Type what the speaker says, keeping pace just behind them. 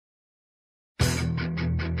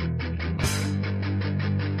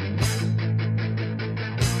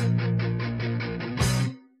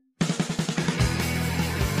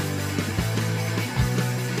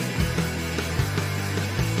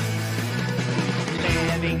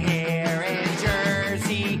living here in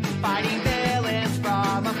Jersey, fighting villains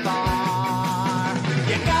from afar.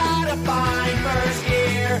 You gotta find first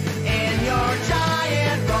gear in your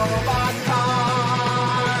giant robot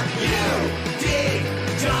car. You dig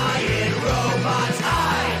giant robots,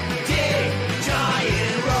 I dig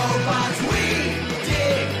giant robots, we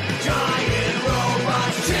dig giant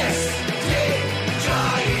robots, just dig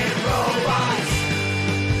giant robots.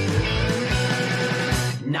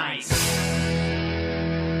 Nice.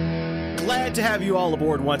 Glad to have you all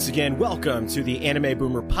aboard once again. Welcome to the Anime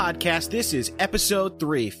Boomer Podcast. This is episode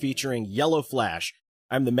 3 featuring Yellow Flash.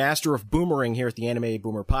 I'm the master of boomering here at the Anime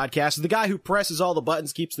Boomer Podcast, the guy who presses all the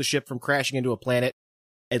buttons, keeps the ship from crashing into a planet,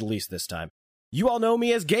 at least this time. You all know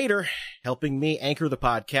me as Gator. Helping me anchor the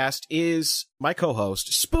podcast is my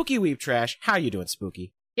co-host, Spooky Weeb Trash. How you doing,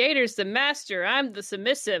 Spooky? Gator's the master. I'm the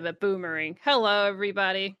submissive at boomering. Hello,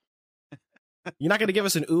 everybody. You're not going to give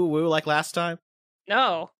us an ooh-woo like last time?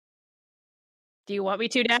 No. Do you want me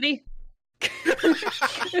to, Daddy?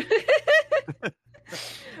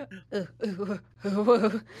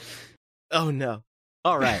 Oh, no.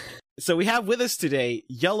 All right. So we have with us today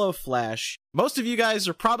Yellow Flash. Most of you guys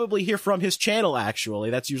are probably here from his channel, actually.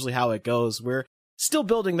 That's usually how it goes. We're still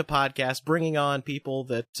building the podcast, bringing on people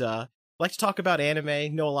that like to talk about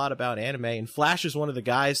anime, know a lot about anime, and Flash is one of the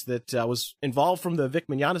guys that was involved from the Vic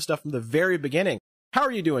Mignogna stuff from the very beginning. How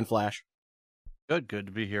are you doing, Flash? Good to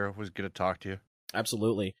be here. It was good to talk to you.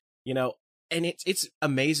 Absolutely. You know, and it's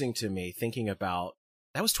amazing to me thinking about,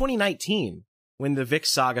 that was 2019 when the Vic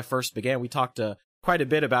saga first began. We talked quite a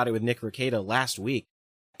bit about it with Nick Rekieta last week.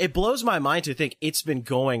 It blows my mind to think it's been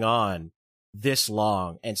going on this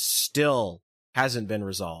long and still hasn't been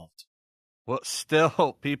resolved. Well,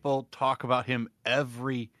 still, people talk about him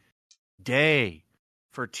every day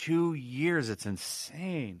for 2 years. It's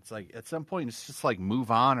insane. It's like, at some point, it's just like,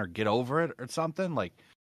 move on or get over it or something. Like,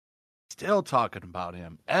 still talking about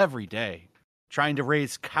him every day, trying to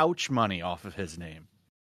raise couch money off of his name.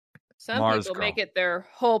 Some Mars people Girl. make it their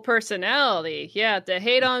whole personality. Yeah, to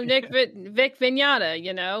hate on Vic Mignogna,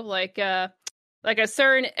 you know, like a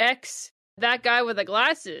certain ex, that guy with the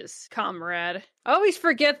glasses comrade. I always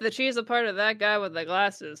forget that she's a part of that guy with the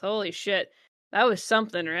glasses. Holy shit. That was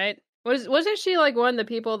something, right? Wasn't she like one of the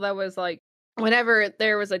people that was like, whenever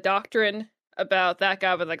there was a doctrine about that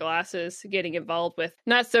guy with the glasses getting involved with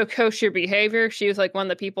not so kosher behavior, she was like one of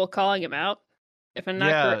the people calling him out, if I'm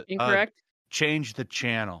not incorrect? Change the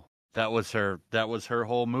channel. That was her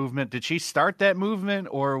whole movement. Did she start that movement,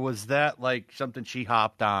 or was that like something she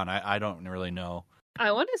hopped on? I don't really know.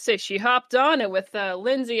 I want to say she hopped on it with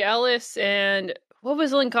Lindsay Ellis and what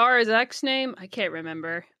was Linkara's ex name? I can't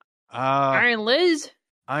remember. Iron Liz?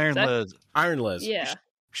 Iron Liz. Iron Liz. Yeah.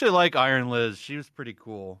 Actually like Iron Liz. She was pretty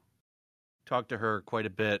cool. Talked to her quite a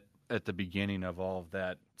bit at the beginning of all of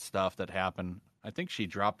that stuff that happened. I think she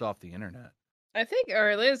dropped off the internet. I think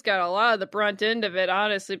Iron Liz got a lot of the brunt end of it,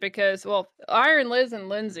 honestly, because, well, Iron Liz and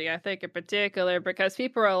Lindsay, I think in particular, because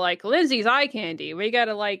people are like, Lindsay's eye candy. We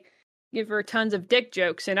gotta, like, give her tons of dick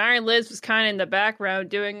jokes. And Iron Liz was kind of in the background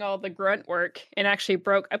doing all the grunt work and actually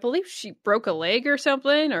I believe she broke a leg or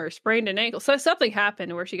something, or sprained an ankle. So something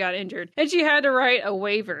happened where she got injured. And she had to write a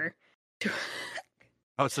waiver.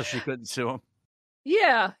 Oh, so she couldn't sue him?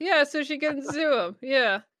 Yeah, so she couldn't sue him.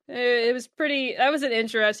 Yeah. It was that was an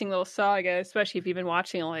interesting little saga, especially if you've been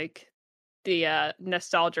watching, like, the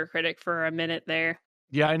Nostalgia Critic for a minute there.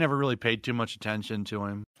 Yeah, I never really paid too much attention to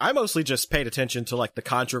him. I mostly just paid attention to like the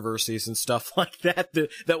controversies and stuff like that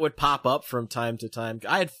that would pop up from time to time.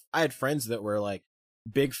 I had friends that were like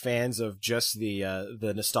big fans of just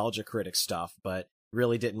the Nostalgia Critic stuff, but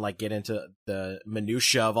really didn't like get into the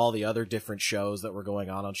minutia of all the other different shows that were going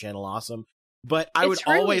on Channel Awesome. But I would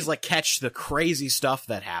always like catch the crazy stuff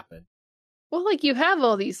that happened. Well, like, you have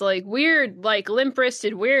all these, like, weird, like,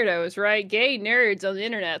 limp-wristed weirdos, right? Gay nerds on the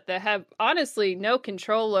internet that have, honestly, no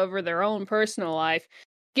control over their own personal life,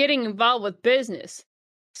 getting involved with business.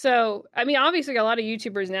 So, I mean, obviously, a lot of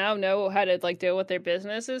YouTubers now know how to, like, deal with their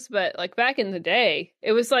businesses, but, like, back in the day,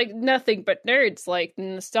 it was, like, nothing but nerds, like, the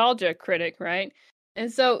Nostalgia Critic, right?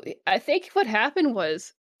 And so, I think what happened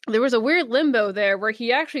was, there was a weird limbo there where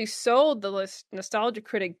he actually sold the Nostalgia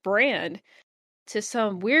Critic brand to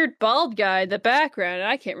some weird bald guy in the background. And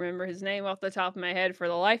I can't remember his name off the top of my head for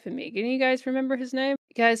the life of me. Can you guys remember his name?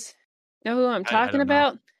 You guys know who I'm talking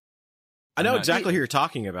about? I know exactly who you're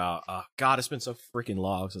talking about. God, it's been so freaking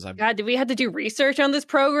long since I've... God, did we have to do research on this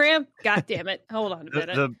program? God damn it. Hold on a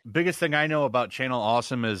minute. The biggest thing I know about Channel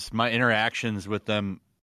Awesome is my interactions with them.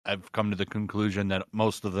 I've come to the conclusion that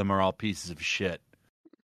most of them are all pieces of shit.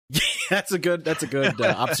 That's a good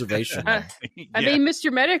observation. I mean,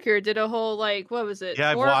 Mr. Medicare did a whole, like, what was it?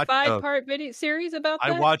 Yeah, 4 or 5 part video series about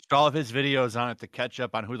that? I watched all of his videos on it to catch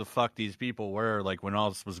up on who the fuck these people were, like, when all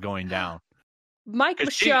this was going down. Mike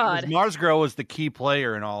Machad. Mars Girl was the key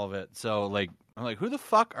player in all of it. So, like, I'm like, who the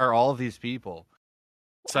fuck are all of these people?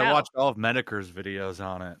 So Wow. I watched all of Medicare's videos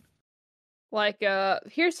on it. Like,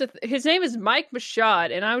 his name is Mike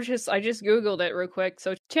Machad, and I just Googled it real quick.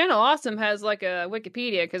 So Channel Awesome has, like, a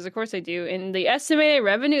Wikipedia, because of course they do, and the estimated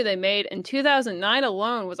revenue they made in 2009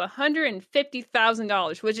 alone was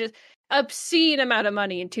 $150,000, which is obscene amount of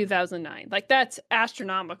money in 2009. Like, that's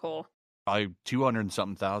astronomical. Probably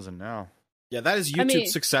 200-something thousand now. Yeah, that is YouTube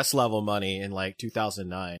success level money in, like,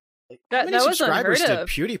 2009. Like, how many that was subscribers unheard did of.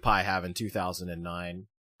 PewDiePie have in 2009?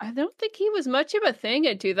 I don't think he was much of a thing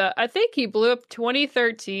in 2000. I think he blew up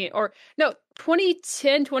 2013 or no,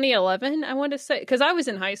 2010, 2011. I want to say, because I was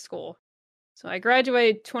in high school, so I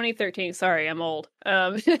graduated 2013. Sorry, I'm old.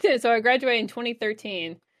 So I graduated in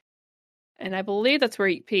 2013, and I believe that's where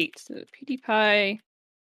he peaked. So the PewDiePie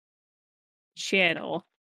channel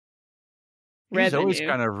He's always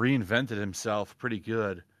revenue. kind of reinvented himself pretty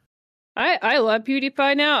good. I love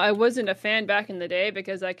PewDiePie now. I wasn't a fan back in the day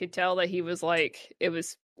because I could tell that he was like he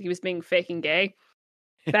was being fake and gay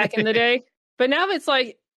back in the day. But now it's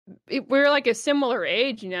like we're like a similar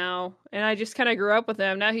age now, and I just kind of grew up with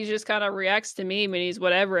him. Now he just kind of reacts to meme and he's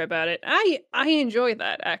whatever about it. I enjoy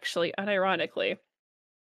that, actually, unironically.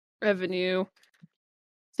 Revenue.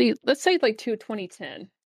 See, let's say like 2010.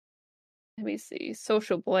 Let me see.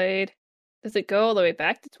 Social Blade. Does it go all the way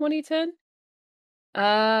back to 2010?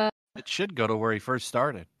 It should go to where he first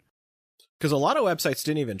started. Because a lot of websites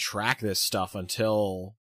didn't even track this stuff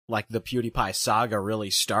until, like, the PewDiePie saga really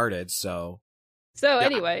started. So yeah,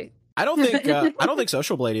 anyway, I don't think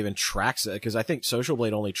Social Blade even tracks it, because I think Social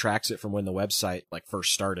Blade only tracks it from when the website, like,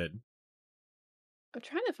 first started. I'm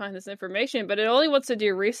trying to find this information, but it only wants to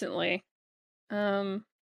do recently. Oh,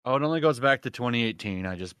 it only goes back to 2018.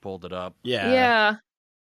 I just pulled it up. Yeah.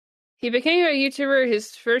 He became a YouTuber.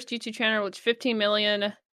 His first YouTube channel was 15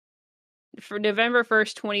 million for November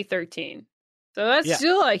 1st, 2013. So that's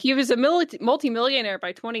still like he was a multi-millionaire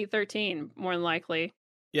by 2013, more than likely.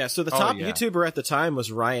 Yeah, so the top YouTuber at the time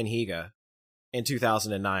was Ryan Higa in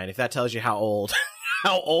 2009. If that tells you how old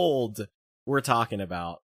we're talking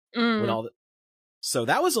about. When so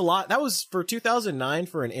that was a lot. That was for 2009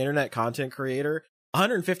 for an internet content creator.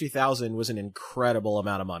 150,000 was an incredible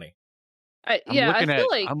amount of money. I feel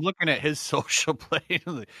like I'm looking at his Social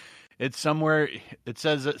Blade. It's somewhere. It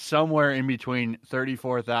says it's somewhere in between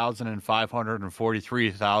 $34,000 and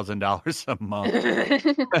 $543,000 a month.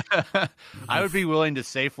 I would be willing to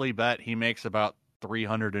safely bet he makes about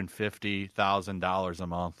 $350,000 a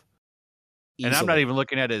month. Easily. And I'm not even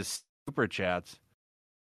looking at his super chats.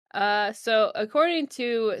 So according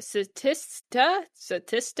to Statista,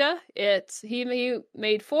 he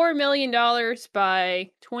made $4 million by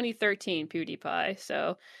 2013, PewDiePie.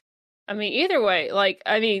 So, I mean, either way, like,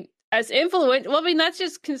 I mean, as influential, well, I mean, that's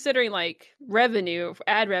just considering like revenue,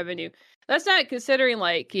 ad revenue. That's not considering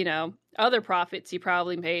like, you know, other profits he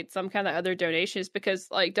probably made, some kind of other donations, because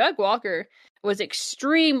like Doug Walker was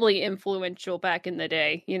extremely influential back in the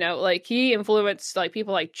day. You know, like he influenced like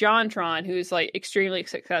people like JonTron, who's like extremely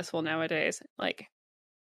successful nowadays. Like,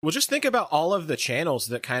 well, just think about all of the channels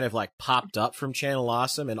that kind of like popped up from Channel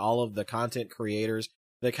Awesome, and all of the content creators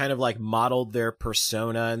that kind of like modeled their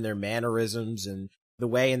persona and their mannerisms and the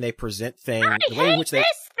way and they present things. The way in which this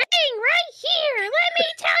thing right here. Let me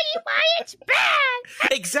tell you why it's bad.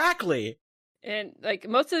 Exactly. And like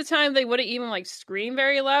most of the time they wouldn't even like scream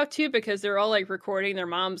very loud too, because they're all like recording their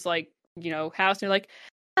mom's like, you know, house, and they're like,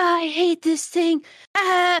 I hate this thing.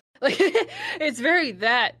 Like it's very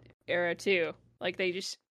that era too. Like they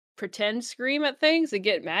just pretend scream at things and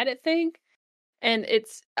get mad at things. And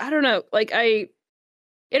it's, I don't know, like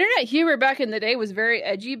internet humor back in the day was very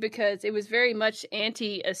edgy because it was very much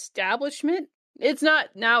anti-establishment. It's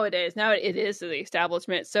not nowadays. Now it is the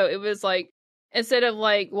establishment. So it was like, instead of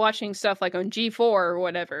like watching stuff like on G4 or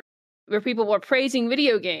whatever, where people were praising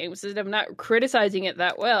video games instead of not criticizing it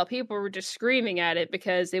that well, people were just screaming at it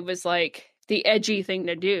because it was like the edgy thing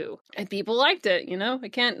to do. And people liked it, you know? I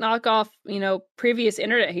can't knock off, you know, previous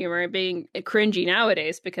internet humor being cringy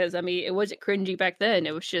nowadays, because, I mean, it wasn't cringy back then.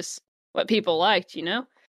 It was just what people liked, you know?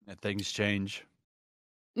 And things change.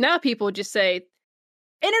 Now people just say,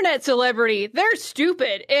 internet celebrity, they're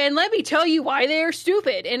stupid, and let me tell you why they are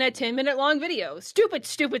stupid in a 10-minute long video. Stupid,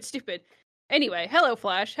 stupid, stupid. Anyway, hello,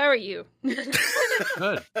 Flash. How are you?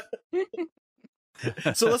 Good.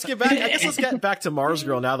 So let's get back. I guess let's get back to Mars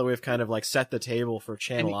Girl now that we've kind of like set the table for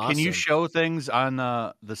Channel Awesome. Can you show things on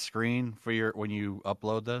the screen for when you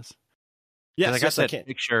upload this? Yes, I got that can.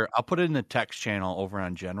 picture. I'll put it in the text channel over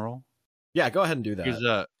on General. Yeah, go ahead and do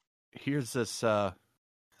that. Here's this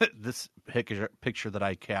this picture that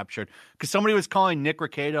I captured because somebody was calling Nick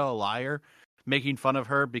Recato a liar, making fun of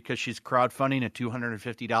her because she's crowdfunding a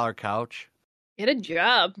 $250 couch. Get a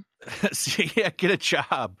job. Yeah, get a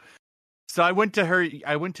job. So I went to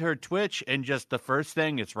her Twitch, and just the first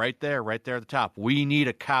thing, it's right there at the top. We need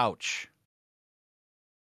a couch.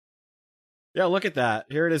 Yeah, look at that.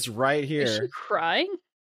 Here it is right here. Is she crying?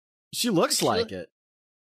 She looks like it.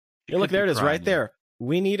 Yeah, look, there it is right there.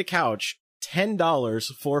 We need a couch. $10,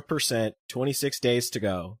 4%, 26 days to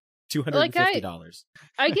go. $250.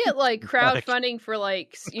 I get like crowdfunding for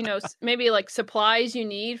like, maybe like supplies you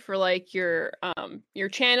need for like your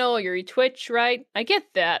channel, your Twitch, right? I get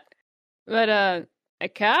that. But a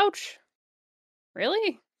couch?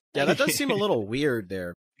 Really? Yeah, that does seem a little weird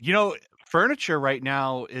there. Furniture right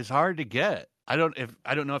now is hard to get. I don't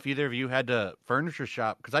know if either of you had to furniture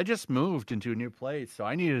shop because I just moved into a new place, so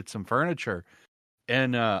I needed some furniture,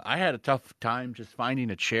 and I had a tough time just finding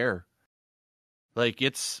a chair. Like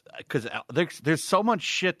it's because there's so much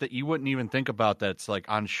shit that you wouldn't even think about that's like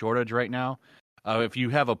on shortage right now. If you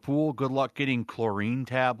have a pool, good luck getting chlorine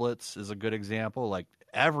tablets is a good example. Like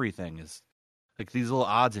everything is like these little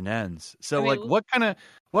odds and ends. So like what kind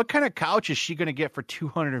of couch is she going to get for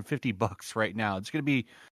 $250 right now? It's going to be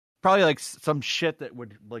probably like some shit that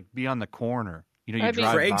would like be on the corner. You drive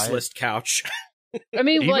Craigslist couch. I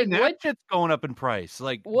mean, even like what shit's going up in price?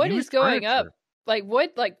 Like what is going up? Like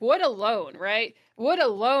wood alone, right? Wood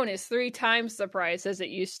alone is 3 times the price as it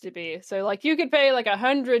used to be. So like you could pay like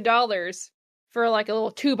 $100 for like a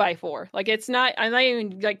little 2x4. Like it's not. I'm not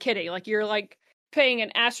even like kidding. Like you're like paying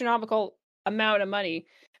an astronomical amount of money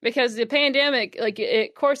because the pandemic, like of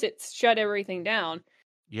course it shut everything down.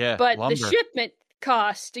 Yeah, but lumber. the shipment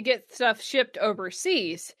costs to get stuff shipped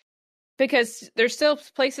overseas because there's still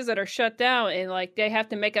places that are shut down and like they have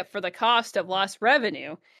to make up for the cost of lost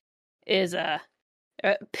revenue is a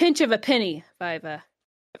pinch of a penny if I've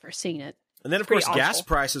ever seen it. And then of course gas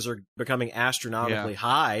prices are becoming astronomically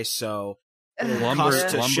high, so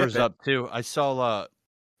lumber's up too. I saw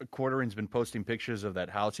Quartering's been posting pictures of that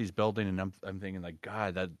house he's building, and I'm thinking like,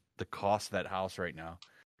 God, that the cost of that house right now,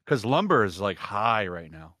 because lumber is like high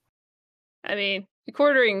right now. I mean,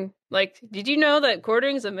 Quartering, like, did you know that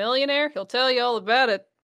Quartering's a millionaire? He'll tell you all about it.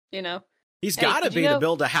 He's got to be to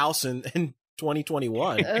build a house in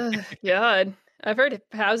 2021. God, I've heard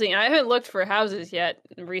housing. I haven't looked for houses yet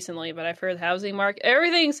recently, but I've heard housing market.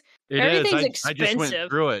 Everything's expensive.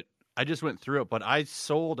 I just went through it, but I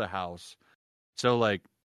sold a house, so like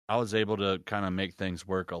I was able to kind of make things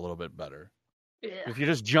work a little bit better. Yeah. If you're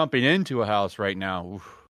just jumping into a house right now,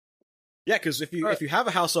 oof. Yeah, because if you have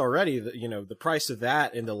a house already, the price of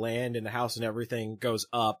that and the land and the house and everything goes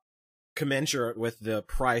up commensurate with the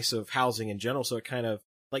price of housing in general. So it kind of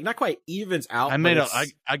like not quite evens out.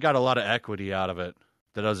 I got a lot of equity out of it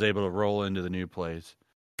that I was able to roll into the new place.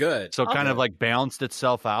 Good. So it kind of like balanced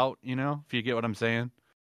itself out, if you get what I'm saying.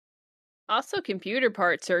 Also, computer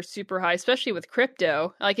parts are super high, especially with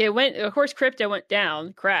crypto. Like of course, crypto went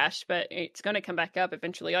down, crashed, but it's going to come back up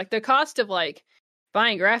eventually. Like the cost of like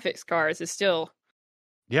buying graphics cards is still.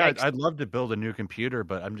 Yeah, I'd love to build a new computer,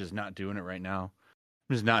 but I'm just not doing it right now.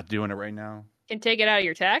 Can take it out of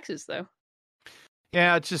your taxes though.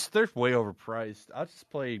 Yeah, it's just they're way overpriced. I'll just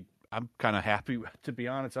play. I'm kind of happy, to be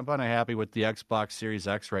honest. I'm kind of happy with the Xbox Series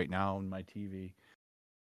X right now on my TV.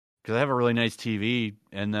 Because I have a really nice TV,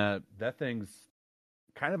 and that thing's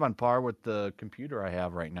kind of on par with the computer I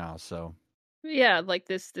have right now. So yeah, like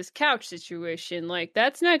this couch situation, like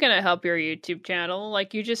that's not going to help your YouTube channel.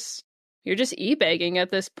 Like you're just e-begging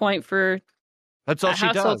at this point for. That's all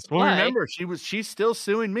she does. Well, remember, she's still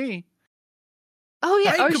suing me. Oh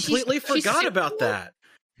yeah, I completely forgot about that.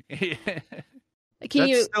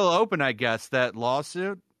 That's still open, I guess. That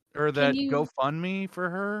lawsuit or that GoFundMe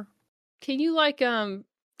for her. Can you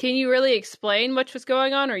Can you really explain what was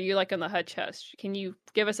going on, or are you like on the hush hush? Can you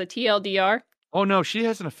give us a TLDR? Oh no, she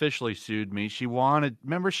hasn't officially sued me.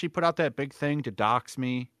 Remember she put out that big thing to dox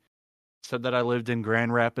me? Said that I lived in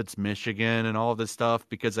Grand Rapids, Michigan and all this stuff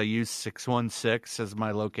because I used 616 as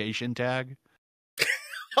my location tag.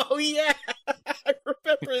 Oh yeah, I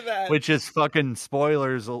remember that. Which is fucking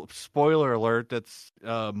spoiler alert, that's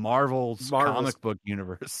Marvel's comic book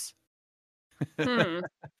universe.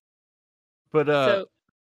 But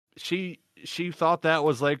she thought that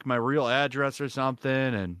was like my real address or something,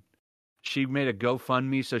 and she made a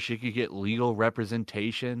GoFundMe so she could get legal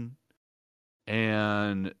representation.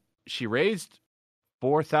 and she raised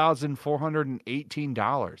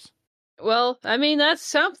 $4,418. Well, I mean, that's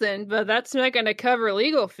something, but that's not going to cover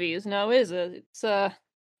legal fees, no, is it? It's,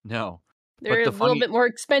 No. they're the a little bit more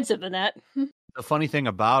expensive than that. The funny thing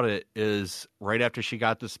about it is right after she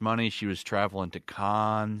got this money, she was traveling to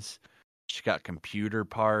cons. She got computer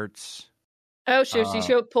parts. Oh, she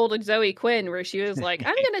pulled a Zoe Quinn where she was like,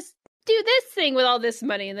 I'm going to do this thing with all this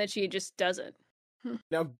money, and then she just doesn't.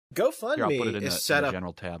 Now, Here, I'll put it GoFundMe in is the set up.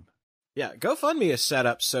 general tab. Yeah, GoFundMe is set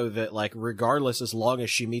up so that, like, regardless, as long as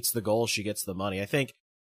she meets the goal, she gets the money. I think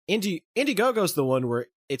Indiegogo's the one where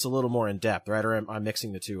it's a little more in depth, right? Or I'm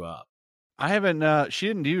mixing the two up. I haven't. She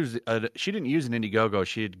didn't use an Indiegogo.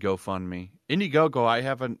 She had GoFundMe. Indiegogo, I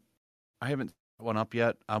haven't one up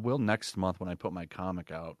yet. I will next month when I put my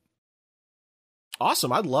comic out.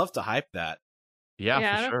 Awesome! I'd love to hype that.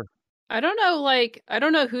 Yeah, for sure. I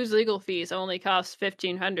don't know whose legal fees only cost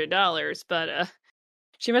 $1,500, but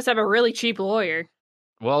she must have a really cheap lawyer.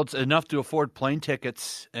 Well, it's enough to afford plane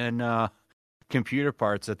tickets and computer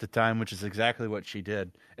parts at the time, which is exactly what she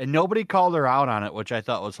did. And nobody called her out on it, which I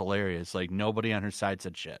thought was hilarious. Like, nobody on her side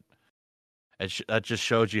said shit. That just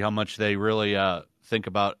shows you how much they really think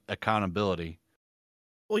about accountability.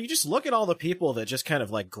 Well, you just look at all the people that just kind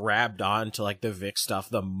of, like, grabbed on to, like, the Vic stuff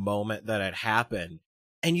the moment that it happened.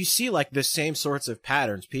 And you see, like, the same sorts of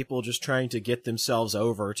patterns. People just trying to get themselves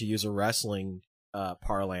over, to use a wrestling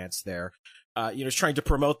parlance there. Just trying to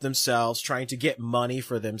promote themselves, trying to get money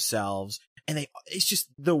for themselves. And it's just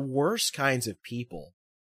the worst kinds of people.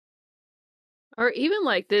 Or even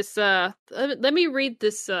like this, let me read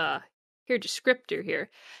this descriptor here.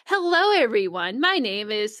 Hello, everyone. My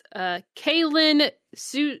name is Kaylin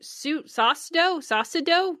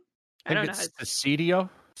Saucedo? I don't know. Saucedo?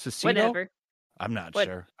 Whatever. I'm not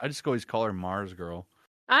sure. I just always call her Mars Girl.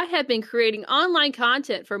 I have been creating online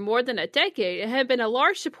content for more than a decade and have been a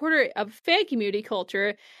large supporter of fan community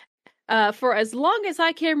culture for as long as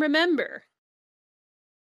I can remember.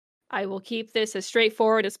 I will keep this as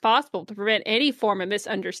straightforward as possible to prevent any form of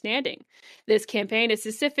misunderstanding. This campaign is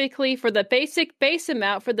specifically for the basic base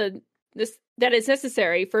amount that is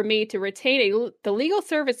necessary for me to retain the legal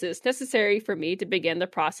services necessary for me to begin the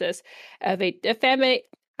process of a defamation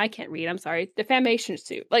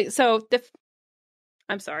suit.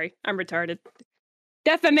 I'm sorry, I'm retarded.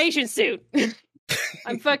 Defamation suit.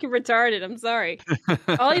 I'm fucking retarded. I'm sorry.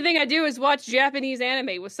 The only thing I do is watch Japanese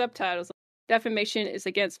anime with subtitles. Defamation is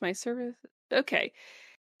against my service. Okay.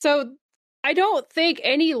 So I don't think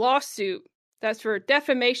any lawsuit that's for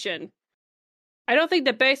defamation, I don't think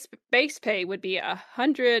the base pay would be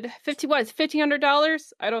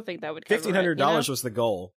 $1,500. I don't think that would cover $1,500 was the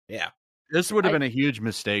goal. Yeah. This would have been a huge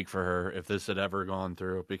mistake for her if this had ever gone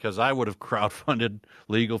through, because I would have crowdfunded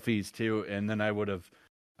legal fees too, and then I would have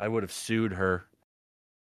sued her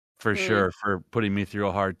for sure for putting me through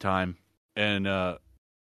a hard time. And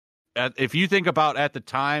if you think about at the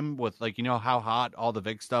time with, like, you know how hot all the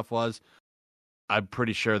Vic stuff was, I'm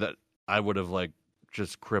pretty sure that I would have, like,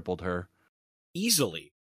 just crippled her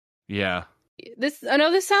easily. I Yeah. know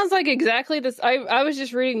this sounds like exactly this. I was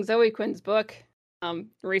just reading Zoe Quinn's book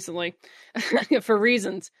recently for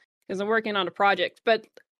reasons, because I'm working on a project, but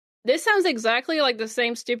this sounds exactly like the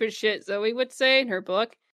same stupid shit Zoe would say in her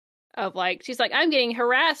book of, like, she's like, I'm getting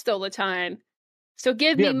harassed all the time, so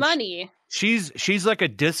give me money. She's like a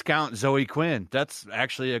discount Zoe Quinn. That's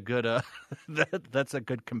actually a good that's a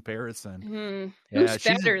good comparison. Yeah, who's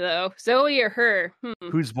fatter though, Zoe or her?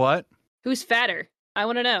 Who's what? Who's fatter? I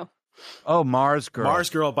want to know. Oh, Mars Girl.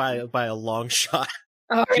 Mars Girl by a long shot.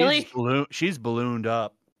 Oh, really? She's ballooned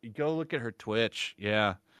up. You go look at her Twitch.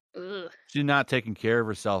 Yeah. Ugh. She's not taking care of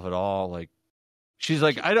herself at all. Like, she's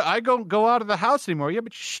like, I don't go out of the house anymore. Yeah,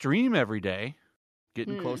 but you stream every day.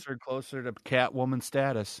 Getting closer and closer to Catwoman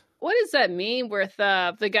status. What does that mean with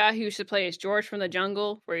the guy who used to play as George from the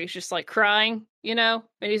Jungle, where he's just, like, crying, you know?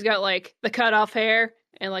 And he's got, like, the cut off hair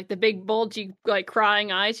and, like, the big bulgy, like,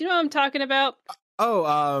 crying eyes. You know what I'm talking about?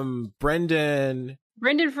 Oh, Brendan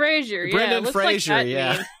Fraser. Brendan Fraser, like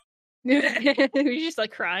yeah. He's just,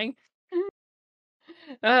 like, crying.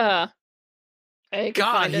 God,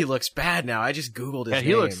 he looks bad now. I just Googled his name.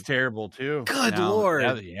 He looks terrible, too. Good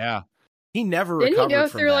Lord. Yeah. He never recovered from that. Didn't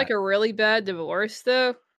he go through, like, a really bad divorce,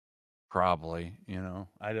 though? Probably, you know.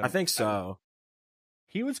 I think so.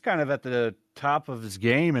 He was kind of at the top of his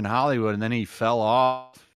game in Hollywood, and then he fell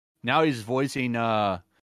off. Now he's voicing,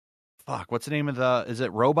 what's the name of is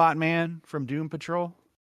it Robot Man from Doom Patrol?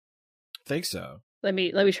 I think so. Let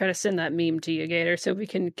me try to send that meme to you, Gator, so we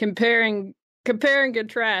can compare and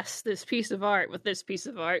contrast this piece of art with this piece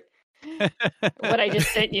of art. What I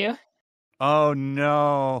just sent you. Oh,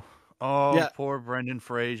 no. Oh, Yeah. poor Brendan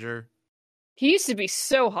Fraser. He used to be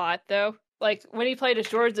so hot, though. Like, when he played as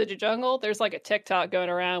George of the Jungle, there's like a TikTok going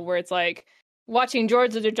around where it's like, watching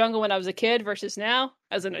George of the Jungle when I was a kid versus now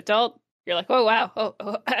as an adult, you're like, oh, wow.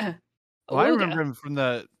 Well, I remember him from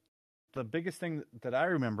the biggest thing that I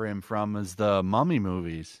remember him from is the Mummy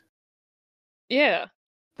movies. Yeah.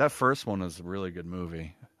 That first one was a really good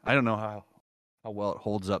movie. I don't know how well it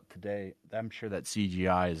holds up today. I'm sure that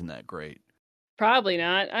CGI isn't that great. Probably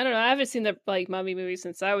not. I don't know. I haven't seen the Mummy movies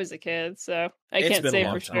since I was a kid, so I It's can't been a say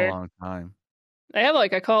long for time. sure. A long time. They have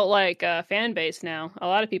like a cult fan base now. A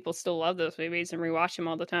lot of people still love those movies and rewatch them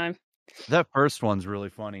all the time. That first one's really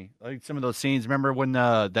funny. Like some of those scenes. Remember when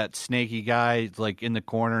that snaky guy like in the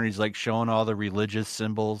corner and he's like showing all the religious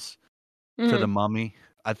symbols to the mummy?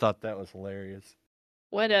 I thought that was hilarious.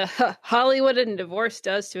 What Hollywood and divorce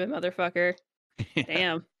does to a motherfucker. Yeah.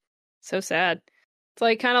 Damn. So sad. It's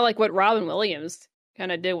like kind of like what Robin Williams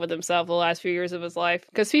kind of did with himself the last few years of his life.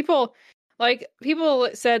 Because people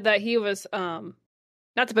said that he was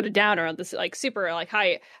not to put a downer on this like super like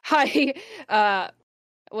high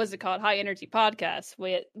what's it called? High energy podcast.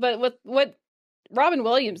 But what Robin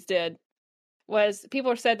Williams did was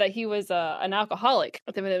people said that he was an alcoholic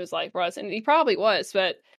at the end of his life, and he probably was,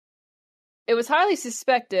 but it was highly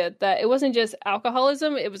suspected that it wasn't just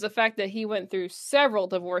alcoholism, it was the fact that he went through several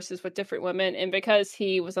divorces with different women, and because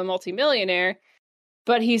he was a multimillionaire,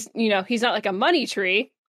 but he's not like a money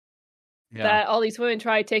tree, that all these women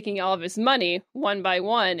tried taking all of his money one by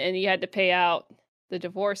one, and he had to pay out the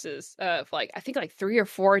divorces of I think 3 or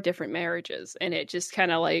 4 different marriages, and it just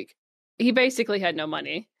kind of like he basically had no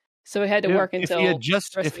money, so he had to work until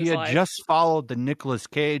if he had life. just followed the Nicolas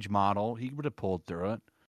Cage model, he would have pulled through it.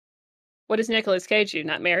 What does Nicolas Cage do?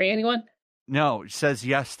 Not marry anyone? No, it says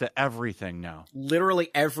yes to everything now. Literally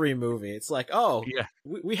every movie. It's like, oh, Yeah.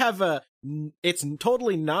 we have it's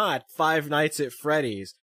totally not Five Nights at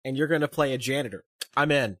Freddy's, and you're going to play a janitor. I'm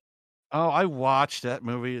in. Oh, I watched that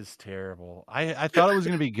movie. It's terrible. I thought it was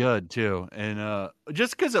going to be good too, and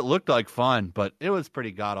just because it looked like fun, but it was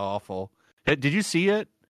pretty god awful. Did you see it?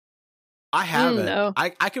 I haven't. No.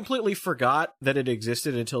 I completely forgot that it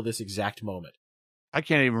existed until this exact moment. I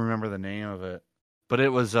can't even remember the name of it, but it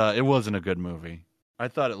wasn't a good movie. I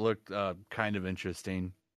thought it looked kind of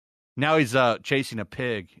interesting. Now he's chasing a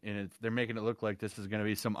pig, and they're making it look like this is going to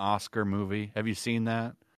be some Oscar movie. Have you seen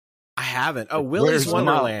that? I haven't. Oh, Willy's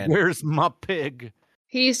Wonderland. Where's my pig?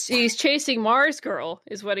 He's chasing Mars Girl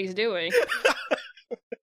is what he's doing.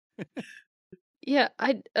 Yeah,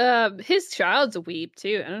 his child's a weeb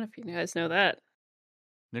too. I don't know if you guys know that.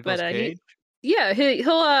 Nicolas Cage?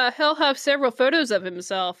 He'll have several photos of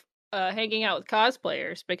himself hanging out with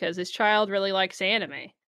cosplayers because his child really likes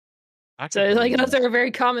anime. So like those are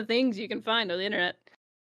very common things you can find on the internet.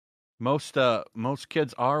 Most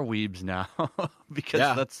kids are weebs now because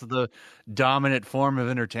that's the dominant form of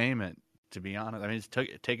entertainment. To be honest, I mean,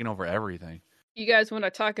 it's taken over everything. You guys want to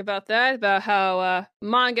talk about that? About how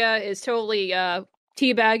manga is totally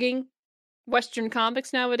teabagging Western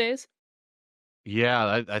comics nowadays?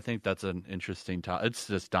 Yeah, I think that's an interesting topic. It's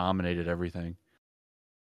just dominated everything.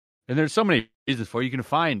 And there's so many reasons for it. You can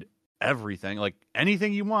find everything, like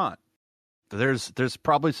anything you want. There's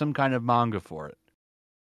probably some kind of manga for it.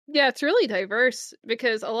 Yeah, it's really diverse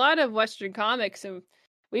because a lot of Western comics, and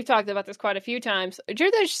we've talked about this quite a few times, they're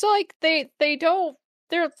just like, I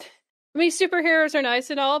mean, superheroes are nice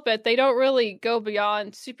and all, but they don't really go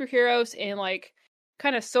beyond superheroes and like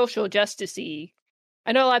kind of social justice-y.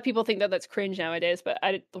 I know a lot of people think that that's cringe nowadays, but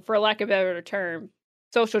for lack of a better term,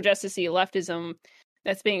 social justice-y leftism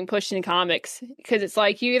that's being pushed in comics. Because it's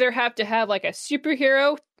like you either have to have like a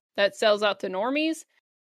superhero that sells out to normies,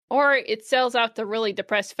 or it sells out to really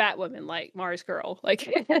depressed fat women like Mars Girl.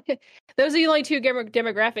 Like those are the only 2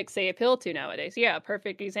 demographics they appeal to nowadays. Yeah,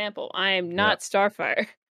 perfect example. I am not Starfire.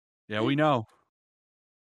 Yeah, we know.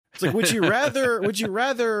 It's like, would you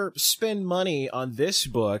rather spend money on this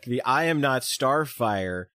book, the I Am Not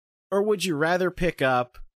Starfire, or would you rather pick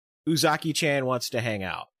up Uzaki-chan Wants to Hang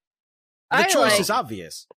Out? The choice is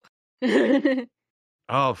obvious.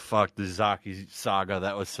 Oh, fuck, the Zaki saga.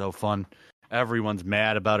 That was so fun. Everyone's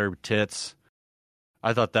mad about her tits.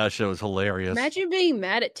 I thought that shit was hilarious. Imagine being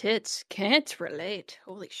mad at tits. Can't relate.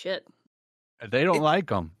 Holy shit. They don't like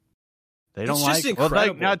them. They don't like them.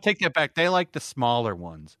 Well, now take that back. They like the smaller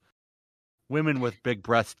ones. Women with big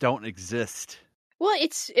breasts don't exist. Well,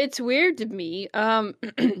 it's weird to me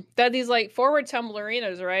that these like forward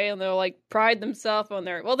tumblerinas, right? And they'll like pride themselves on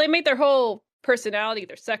they make their whole personality,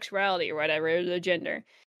 their sexuality or whatever, their gender.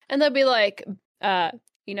 And they'll be like, I'm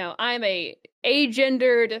a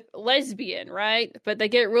agendered lesbian, right? But they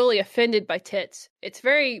get really offended by tits. It's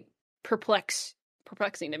very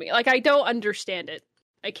perplexing to me. Like, I don't understand it.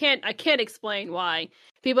 I can't explain why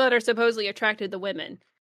people that are supposedly attracted to women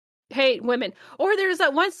hate women. Or there's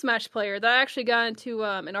that one Smash player that I actually got into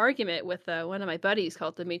an argument with one of my buddies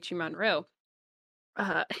called Dimitri Monroe.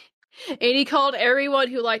 And he called everyone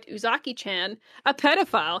who liked Uzaki-chan a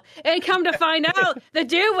pedophile. And come to find out, the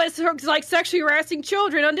dude was like sexually harassing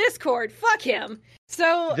children on Discord. Fuck him.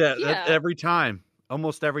 So, yeah. Every time.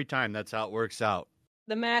 Almost every time, that's how it works out.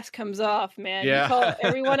 The mask comes off, man. Yeah. You call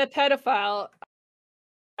everyone a pedophile.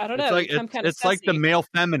 I don't know. It's like the male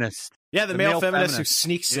feminist. Yeah, the male feminist who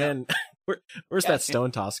sneaks in. Where's that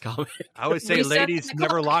Stone Toss comment? I would say, ladies,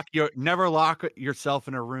 never lock yourself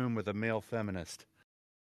in a room with a male feminist.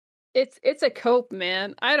 It's a cope,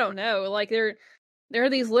 man. I don't know. Like there are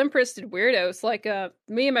these limp-wristed weirdos. Like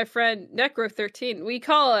me and my friend Necro13. We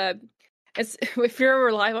call if you're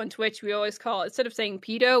ever live on Twitch, we always call, instead of saying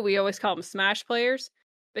pedo, we always call them Smash players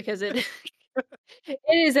because it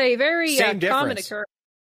is a very common occurrence.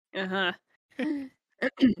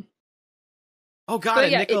 Oh god,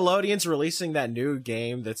 and Nickelodeon's releasing that new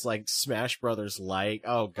game that's like Smash Brothers like.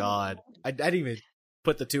 Oh god. I didn't even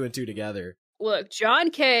put the 2 and 2 together. Look,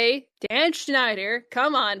 John K, Dan Schneider,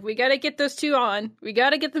 come on. We got to get those two on. We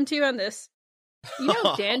got to get them two on this. You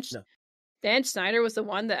know, Dan Schneider was the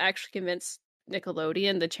one that actually convinced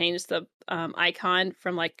Nickelodeon to change the icon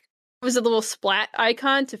from like, was it a little splat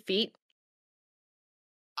icon to feet?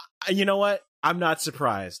 You know what? I'm not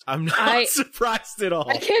surprised. I'm not surprised at all.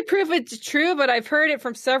 I can't prove it's true, but I've heard it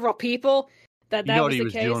from several people that was the case. You know what he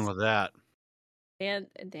was doing with that. Dan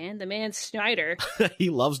the man Schneider.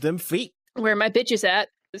 He loves them feet. Where my bitch is at.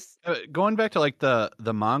 Going back to like the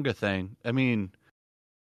manga thing, I mean,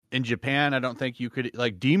 in Japan, I don't think you could,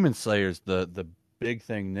 like, Demon Slayer's the big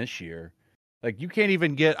thing this year. Like, I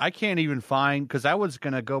can't even find, because I was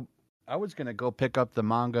gonna go pick up the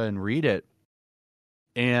manga and read it,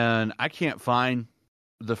 and I can't find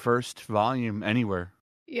the first volume anywhere.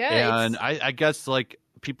 Yeah, and I guess like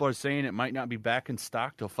people are saying it might not be back in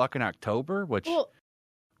stock till fucking October. Which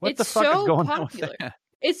what the fuck is going on with that?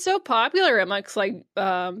 It's so popular amongst like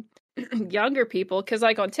younger people because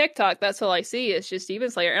like on TikTok, that's all I see is just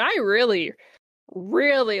Demon Slayer, and I really,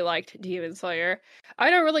 really liked Demon Slayer.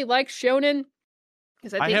 I don't really like shonen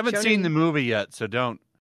because I haven't seen the movie yet, so don't.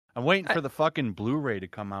 I'm waiting for the fucking Blu-ray to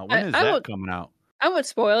come out. When is that coming out? I won't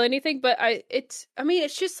spoil anything, but it's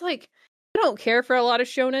just like I don't care for a lot of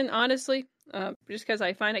shonen, honestly. Just because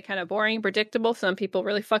I find it kind of boring and predictable. Some people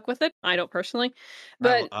really fuck with it. I don't personally,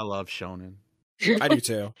 but I love shonen. I do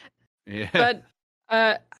too. Yeah. But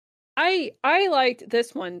I liked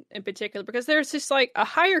this one in particular because there's just like a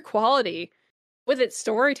higher quality with its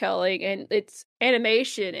storytelling and its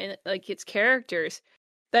animation and like its characters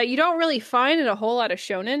that you don't really find in a whole lot of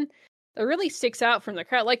shonen. That really sticks out from the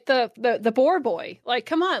crowd. Like the Boar Boy. Like,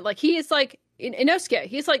 come on. Like, he is like Inosuke.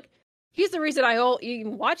 He's the reason I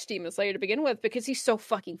even watched Demon Slayer to begin with because he's so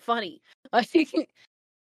fucking funny.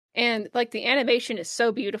 And like the animation is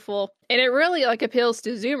so beautiful, and it really like appeals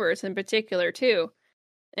to Zoomers in particular too.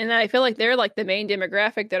 And I feel like they're like the main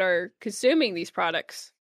demographic that are consuming these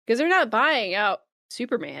products because they're not buying out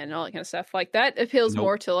Superman and all that kind of stuff. Like that appeals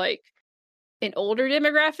more to like an older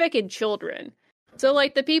demographic and children. So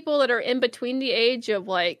like the people that are in between the age of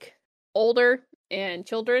like older and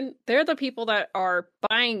children, they're the people that are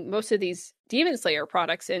buying most of these Demon Slayer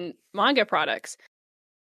products and manga products.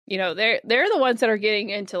 You know, they're the ones that are getting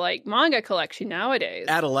into like manga collection nowadays.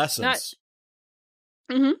 Adolescents.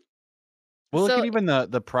 Mm-hmm. Well, look at even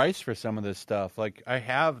the price for some of this stuff. Like I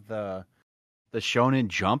have the Shonen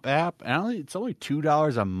Jump app, and it's only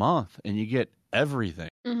 $2 a month, and you get everything.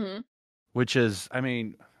 Mm-hmm. Which is, I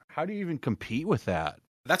mean, how do you even compete with that?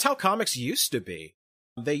 That's how comics used to be.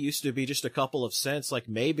 They used to be just a couple of cents. Like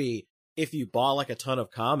maybe if you bought like a ton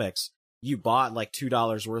of comics, you bought like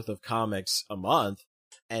 $2 worth of comics a month.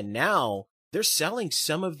 And now they're selling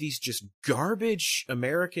some of these just garbage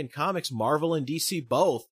American comics, Marvel and DC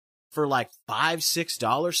both, for like $5,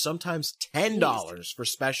 $6, sometimes $10 for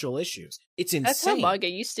special issues. It's insane. That's how manga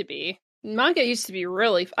used to be. Manga used to be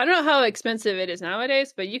really... I don't know how expensive it is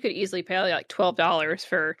nowadays, but you could easily pay like $12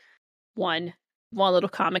 for one little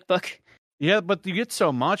comic book. Yeah, but you get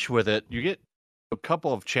so much with it. You get a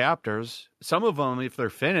couple of chapters. Some of them, if they're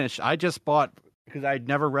finished, I just bought... because I'd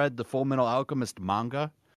never read the Full Metal Alchemist manga.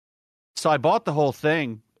 So I bought the whole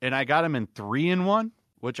thing, and I got them in 3-in-1,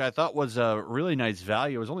 which I thought was a really nice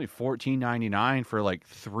value. It was only $14.99 for like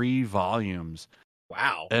 3 volumes.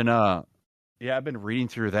 Wow. And yeah, I've been reading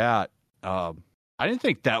through that. I didn't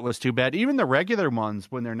think that was too bad. Even the regular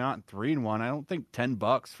ones, when they're not 3-in-1, I don't think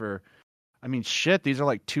 $10 for... I mean, shit, these are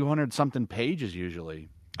like 200-something pages usually.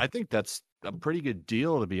 I think that's a pretty good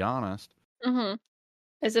deal, to be honest. Mm-hmm.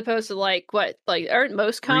 As opposed to like what, like aren't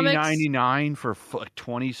most comics $3.99 for like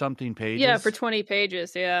 20 something pages? Yeah, for 20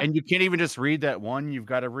 pages. Yeah, and you can't even just read that one. You've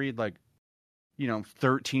got to read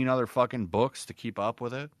 13 other fucking books to keep up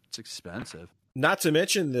with it. It's expensive. Not to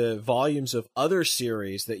mention the volumes of other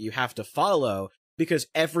series that you have to follow, because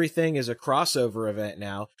everything is a crossover event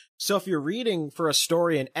now. So if you're reading for a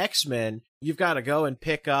story in X-Men, you've got to go and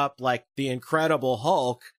pick up like the Incredible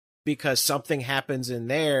Hulk, because something happens in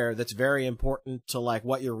there that's very important to like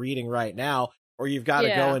what you're reading right now, or you've got to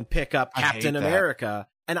go and pick up Captain America.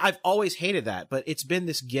 And I've always hated that, but it's been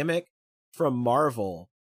this gimmick from Marvel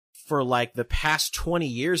for like the past 20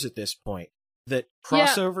 years at this point, that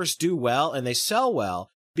crossovers do well and they sell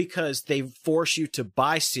well because they force you to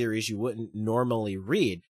buy series you wouldn't normally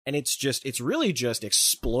read. And it's really just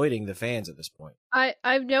exploiting the fans at this point.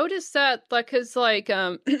 I've noticed that, like, because like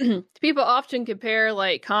people often compare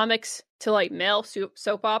like comics to like male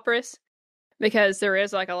soap operas, because there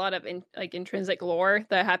is like a lot of intrinsic lore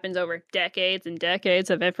that happens over decades and decades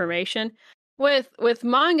of information. With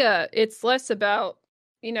manga, it's less about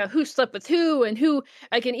who slept with who and who,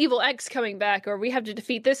 like an evil ex coming back, or we have to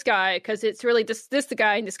defeat this guy because it's really this the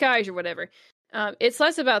guy in disguise or whatever. It's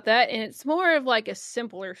less about that, and it's more of like a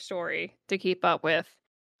simpler story to keep up with.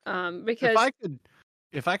 Because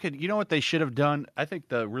if I could, you know what they should have done? I think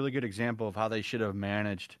the really good example of how they should have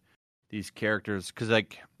managed these characters, because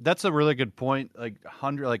like that's a really good point.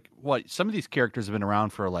 Some of these characters have been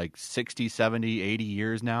around for like 60, 70, 80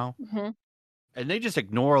 years now, and they just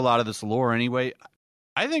ignore a lot of this lore anyway.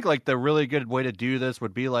 I think like the really good way to do this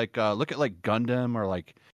would be like look at like Gundam or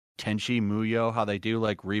like Tenchi Muyo, how they do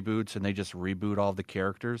like reboots and they just reboot all the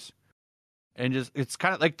characters. And just it's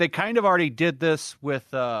kind of like they kind of already did this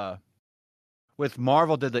with Marvel,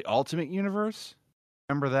 did the Ultimate Universe.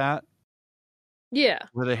 Remember that? Yeah.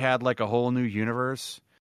 Where they had like a whole new universe.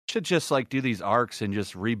 Should just like do these arcs and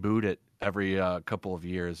just reboot it every couple of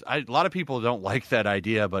years. A lot of people don't like that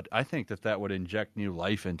idea, but I think that would inject new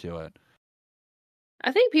life into it.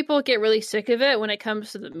 I think people get really sick of it when it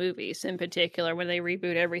comes to the movies in particular, when they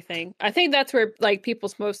reboot everything. I think that's where like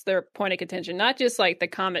people's their point of contention, not just like the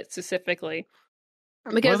comics specifically.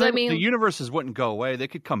 Because the universes wouldn't go away. They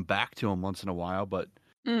could come back to them once in a while, but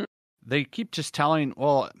they keep just telling,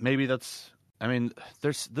 well, maybe this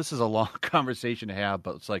is a long conversation to have,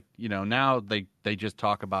 but it's like, now they just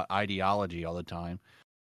talk about ideology all the time.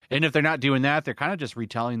 And if they're not doing that, they're kind of just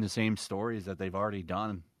retelling the same stories that they've already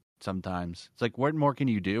done. Sometimes it's like, what more can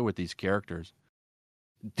you do with these characters?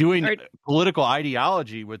 Doing political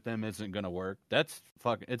ideology with them isn't going to work. That's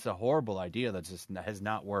it's a horrible idea that just has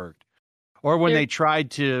not worked. Or when they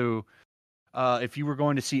tried to, if you were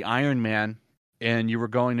going to see Iron Man and you were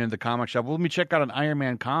going into the comic shop, well, let me check out an Iron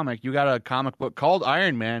Man comic. You got a comic book called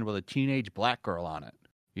Iron Man with a teenage black girl on it.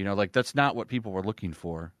 Like that's not what people were looking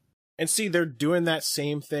for. And see, they're doing that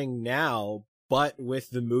same thing now, but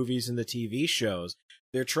with the movies and the TV shows.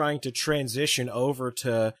 They're trying to transition over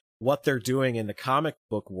to what they're doing in the comic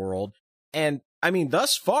book world. And,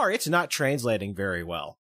 thus far, it's not translating very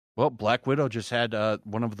well. Well, Black Widow just had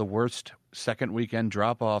one of the worst second weekend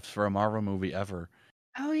drop-offs for a Marvel movie ever.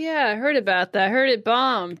 Oh, yeah, I heard about that. I heard it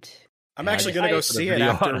bombed. I'm actually going to go see it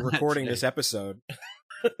after recording this episode.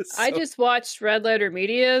 I just watched Red Letter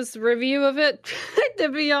Media's review of it, to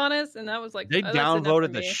be honest, and that was like... They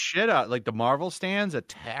downvoted the shit out. Like, the Marvel stands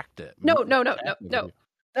attacked it. No.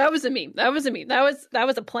 That was a meme. That was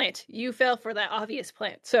a plant. You fell for that obvious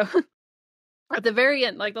plant. So at the very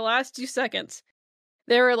end, like the last 2 seconds,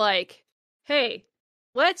 they were like, hey,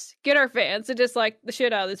 let's get our fans to dislike the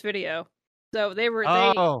shit out of this video. So they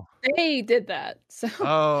did that. So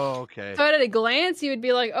okay. So at a glance, you would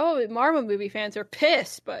be like, oh, Marvel movie fans are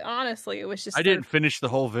pissed. But honestly, it was just... I didn't finish the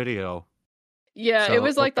whole video. Yeah, so, it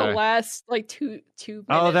was like the last like two minutes.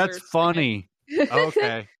 Oh, that's funny.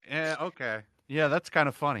 Okay. Yeah, okay. Yeah, that's kind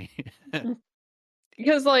of funny.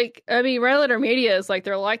 Because, like, Red Letter Media is like,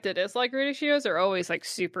 they're like the dislike ratios are always like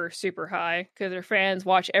super, super high because their fans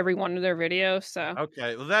watch every one of their videos. So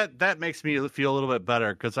okay, well that makes me feel a little bit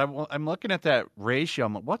better because I'm looking at that ratio.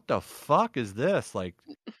 I'm like, what the fuck is this? Like,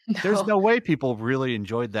 there's no way people really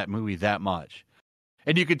enjoyed that movie that much,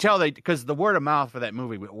 and you could tell because the word of mouth for that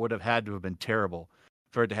movie would have had to have been terrible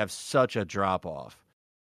for it to have such a drop off.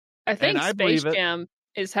 I think Space Jam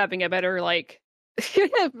is having a better like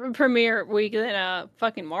premiere week than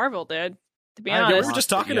fucking Marvel did, to be honest. We were just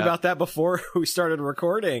talking about that before we started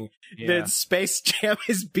recording. That Space Jam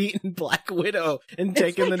has beaten Black Widow and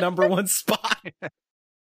taken the #1 spot.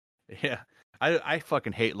 Yeah. I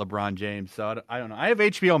fucking hate LeBron James, so I don't know. I have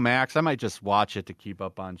HBO Max. I might just watch it to keep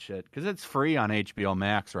up on shit because it's free on HBO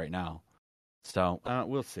Max right now. So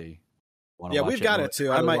we'll see. Yeah, we've got it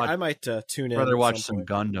too. I might tune in. Rather watch some some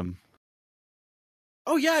Gundam.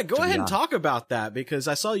 Oh yeah, go ahead and talk about that because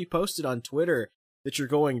I saw you posted on Twitter that you're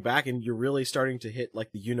going back and you're really starting to hit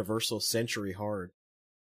like the Universal Century hard.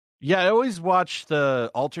 Yeah, I always watch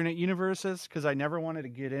the alternate universes because I never wanted to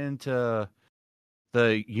get into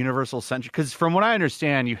the Universal Century. Because from what I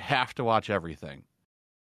understand, you have to watch everything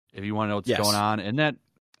if you want to know what's going on. And that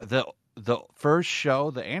the first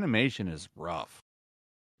show, the animation is rough.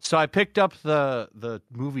 So I picked up the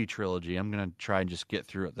movie trilogy. I'm gonna try and just get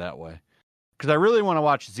through it that way because I really want to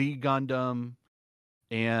watch Z Gundam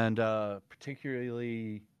and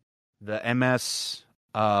particularly the MS.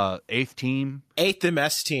 8th team. 8th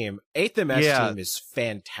MS team. 8th MS team is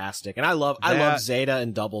fantastic. And I love Zeta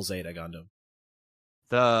and Double Zeta Gundam.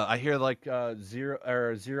 I hear like 08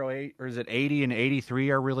 or is it 80 and 83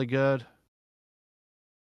 are really good.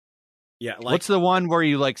 Yeah, like, what's the one where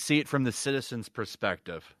you like see it from the citizen's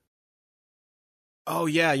perspective? Oh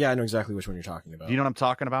yeah, I know exactly which one you're talking about. Do you know what I'm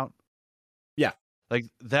talking about? Yeah. Like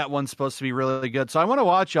that one's supposed to be really good. So I want to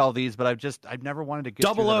watch all these, but I've never wanted to get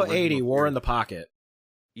 0080 War in the Pocket.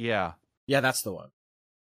 Yeah. Yeah, that's the one.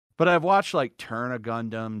 But I've watched like Turn of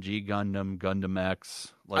Gundam, G Gundam, Gundam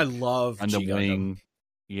X. Like, I love Gundam G Gundam. Wing.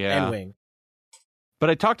 Yeah. And Wing. But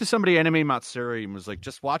I talked to somebody, Anime Matsuri, and was like,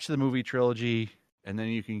 just watch the movie trilogy, and then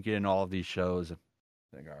you can get in all of these shows.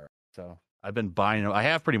 Like, all right. So I've been buying them. I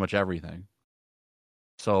have pretty much everything.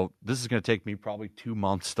 So this is going to take me probably 2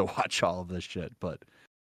 months to watch all of this shit, but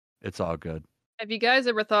it's all good. Have you guys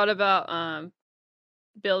ever thought about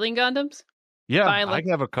building Gundams? Yeah, I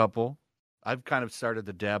have a couple. I've kind of started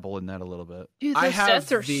to dabble in that a little bit. Dude, those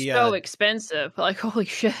sets are so expensive. Like, holy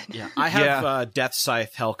shit. Yeah, I have Death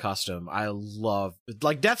Scythe Hell Custom. I love...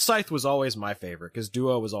 Like, Death Scythe was always my favorite, because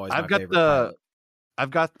Duo was always my favorite pilot. I've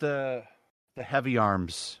got the Heavy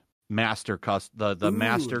Arms Master the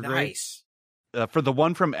Master grade. Nice. For the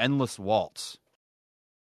one from Endless Waltz.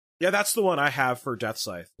 Yeah, that's the one I have for Death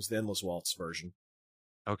Scythe. It's the Endless Waltz version.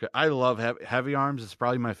 Okay, I love Heavy Arms. It's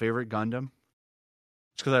probably my favorite Gundam.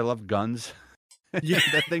 It's because I love guns. Yeah,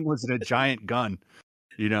 that thing was a giant gun,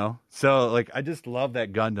 you know? So, like, I just love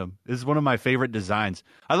that Gundam. This is one of my favorite designs.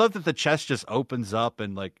 I love that the chest just opens up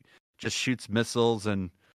and, like, just shoots missiles and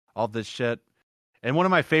all this shit. And one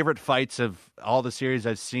of my favorite fights of all the series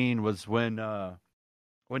I've seen was when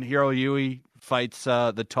Hiro Yui fights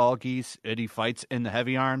the Tall Geese and he fights in the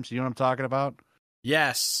Heavy Arms. You know what I'm talking about?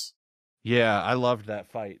 Yes. Yeah, I loved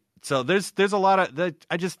that fight. So there's a lot of that.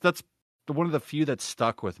 That's one of the few that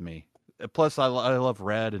stuck with me. Plus, I love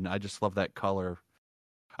red, and I just love that color.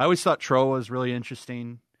 I always thought Troa was really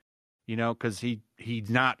interesting, you know, because he's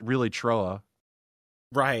not really Troa.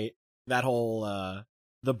 Right. That whole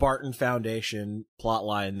the Barton Foundation plot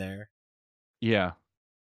line there. Yeah.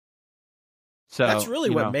 So that's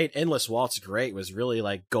really what made Endless Waltz great, was really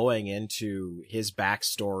like going into his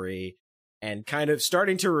backstory and kind of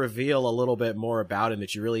starting to reveal a little bit more about him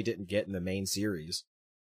that you really didn't get in the main series.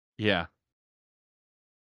 Yeah.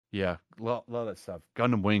 Yeah. Love that stuff.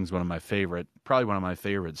 Gundam Wing's probably one of my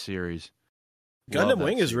favorite series. Gundam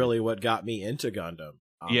Wing is really what got me into Gundam.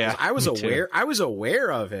 Yeah. I was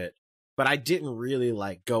aware of it, but I didn't really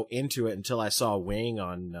like go into it until I saw Wing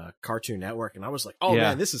on Cartoon Network, and I was like, "Oh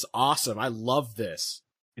man, this is awesome! I love this."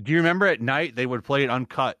 Do you remember at night they would play it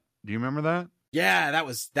uncut? Do you remember that? Yeah, that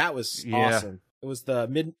was awesome. It was the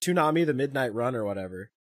Toonami, the Midnight Run or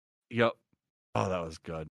whatever. Yep. Oh, that was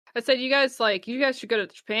good. I said you guys should go to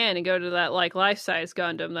Japan and go to that like life-size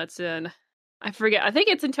Gundam that's in, I forget. I think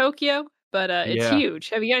it's in Tokyo, but it's huge.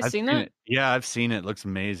 Have you guys seen that? Yeah, I've seen it. It looks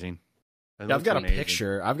amazing. I've got amazing. A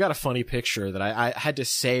picture. I've got a funny picture that I had to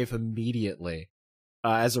save immediately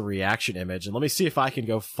as a reaction image, and let me see if I can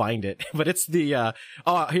go find it. But it's the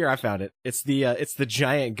here, I found it. It's the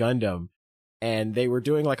giant Gundam, and they were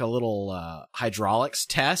doing like a little hydraulics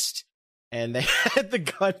test, and they had the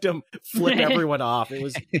Gundam flip everyone off.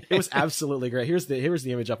 It was absolutely great. Here's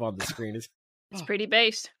the image up on the screen. It's pretty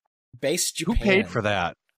based. Based Japan. Who paid for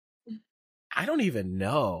that? I don't even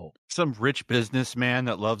know. Some rich businessman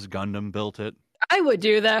that loves Gundam built it. I would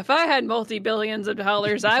do that. If I had multi-billions of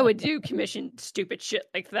dollars, I would do commission stupid shit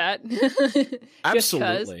like that.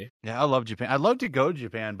 Absolutely. Yeah, I love Japan. I'd love to go to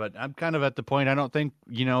Japan, but I'm kind of at the point, I don't think,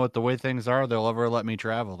 with the way things are, they'll ever let me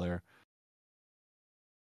travel there.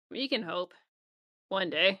 We can hope. One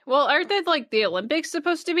day. Well, aren't they like the Olympics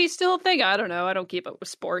supposed to be still a thing? I don't know. I don't keep up with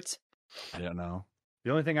sports. I don't know. The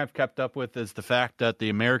only thing I've kept up with is the fact that the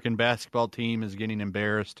American basketball team is getting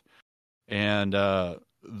embarrassed, and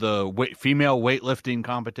female weightlifting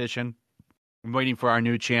competition. I'm waiting for our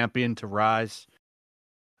new champion to rise.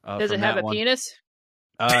 Does it have a penis?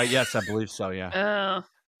 Yes, I believe so. Yeah. Oh,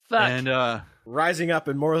 fuck. And Rising up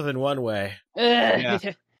in more than one way. Yeah.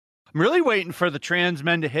 I'm really waiting for the trans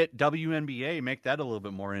men to hit WNBA, make that a little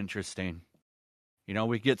bit more interesting. You know,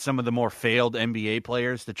 we get some of the more failed NBA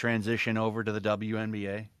players to transition over to the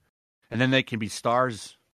WNBA, and then they can be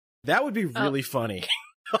stars. That would be really funny.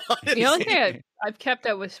 The only thing I've kept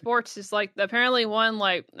up with sports is like apparently one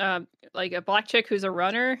like a black chick who's a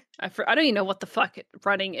runner. I don't even know what the fuck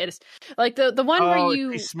running is. Like the one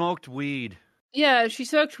where she smoked weed. Yeah, she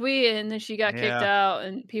smoked weed and then she got kicked out,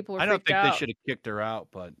 and people were. I don't freaked out. They should have kicked her out,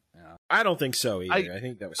 but I don't think so either. I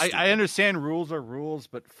think that was. I understand rules are rules,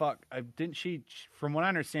 but fuck, didn't she? From what I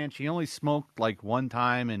understand, she only smoked like one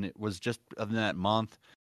time, and it was just in that month.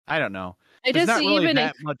 I don't know. It doesn't really even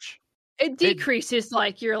that much. It decreases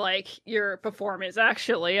your performance.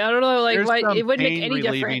 Actually, I don't know, like why it wouldn't make any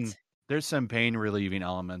difference. There's some pain relieving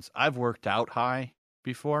elements. I've worked out high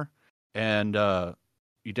before, and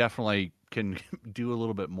you definitely can do a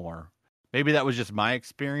little bit more. Maybe that was just my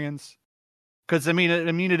experience, because I mean,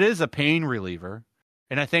 it is a pain reliever,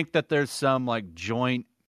 and I think that there's some like joint.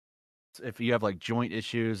 If you have like joint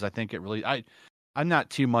issues, I think it really. I'm not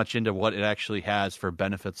too much into what it actually has for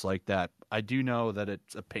benefits like that. I do know that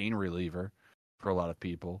it's a pain reliever for a lot of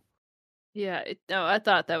people. Yeah, no, I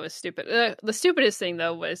thought that was stupid. The stupidest thing,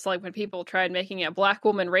 though, was like when people tried making a black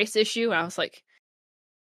woman race issue. I was like,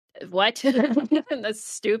 what? That's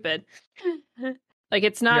stupid. Like,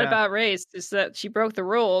 it's not about race. It's that she broke the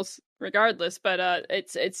rules regardless. But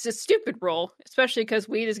it's a stupid rule, especially because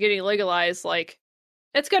weed is getting legalized. Like,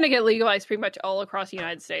 it's going to get legalized pretty much all across the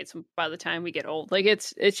United States by the time we get old. Like,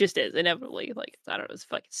 it just is inevitably. Like, I don't know, it's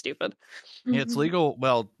fucking stupid. Yeah, it's legal.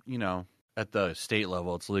 Well, you know, at the state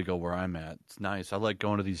level, it's legal where I'm at. It's nice. I like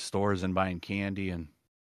going to these stores and buying candy,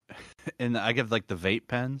 and I get like the vape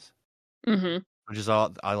pens, which is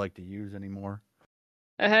all I like to use anymore.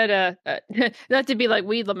 I had not to be like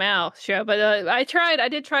Weed Lamau show, but I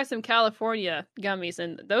did try some California gummies,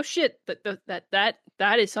 and those shit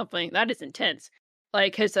that is something that is intense.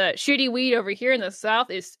 Like, his shitty weed over here in the South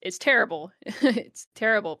is terrible. It's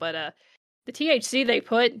terrible. But the THC they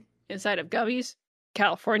put inside of gummies,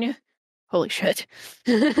 California, holy shit.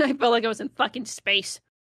 I felt like I was in fucking space.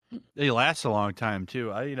 They last a long time,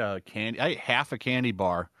 too. I ate half a candy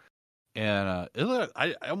bar, and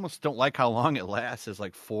I almost don't like how long it lasts. It's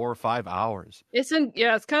like 4 or 5 hours. It's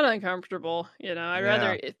kind of uncomfortable. You know, I'd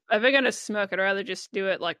rather, if I'm going to smoke, I'd rather just do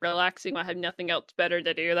it like relaxing when I have nothing else better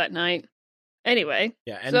to do that night. Anyway.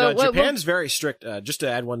 Yeah, and Japan's very strict. Just to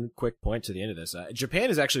add one quick point to the end of this,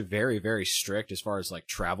 Japan is actually very, very strict as far as like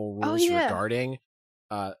travel rules regarding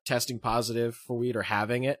testing positive for weed or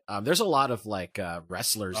having it. There's a lot of like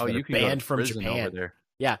wrestlers that are banned from Japan. Over there.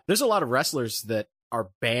 Yeah, there's a lot of wrestlers that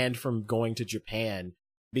are banned from going to Japan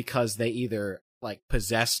because they either like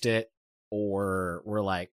possessed it or were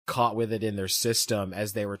like caught with it in their system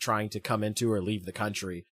as they were trying to come into or leave the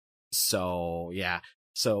country. So yeah.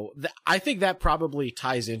 So I think that probably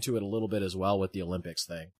ties into it a little bit as well with the Olympics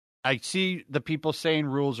thing. I see the people saying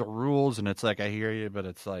rules are rules, and it's like, I hear you, but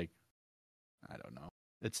it's like, I don't know.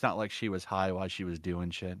 It's not like she was high while she was doing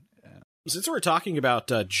shit. Yeah. Since we're talking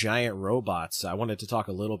about giant robots, I wanted to talk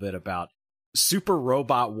a little bit about Super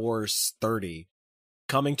Robot Wars 30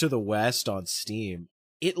 coming to the West on Steam.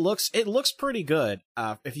 It looks pretty good.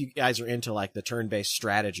 If you guys are into like the turn-based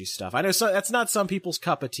strategy stuff, I know that's not some people's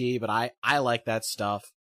cup of tea, but I like that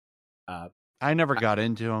stuff. I never got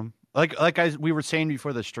into them. We were saying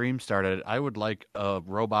before the stream started, I would like a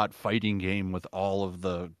robot fighting game with all of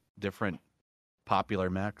the different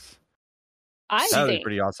popular mechs. That would be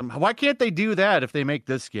pretty awesome. Why can't they do that if they make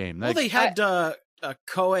this game? Well, they had Koei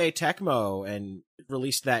Tecmo and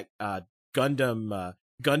released that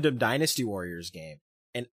Gundam Dynasty Warriors game.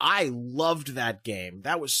 And I loved that game.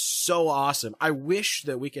 That was so awesome. I wish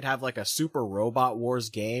that we could have like a Super Robot Wars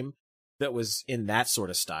game that was in that sort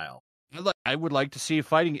of style. I would like to see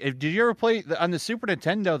fighting. Did you ever play on the Super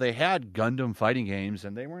Nintendo? They had Gundam fighting games,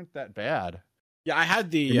 and they weren't that bad. Yeah, I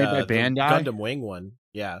had the Gundam Wing one.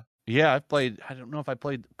 Yeah. Yeah, I've played. I don't know if I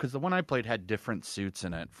played, because the one I played had different suits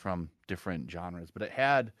in it from different genres, but it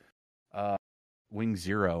had Wing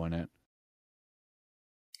Zero in it.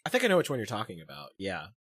 I think I know which one you're talking about. Yeah.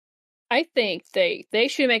 I think they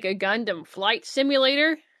should make a Gundam flight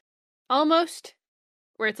simulator, almost,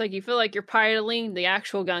 where it's like you feel like you're piloting the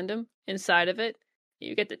actual Gundam inside of it.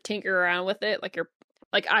 You get to tinker around with it, like you're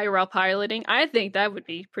like IRL piloting. I think that would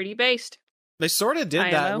be pretty based. They sort of did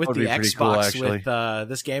I that know. with That'd the be pretty cool, Xbox actually. with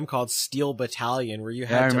this game called Steel Battalion, where you Yeah,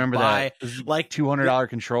 I had to remember buy that. It was like $200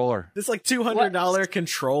 controller. this like $200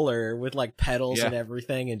 controller with like pedals Yeah. and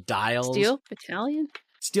everything and dials. Steel Battalion?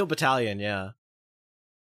 Steel Battalion, yeah.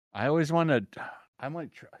 I always wanted. I'd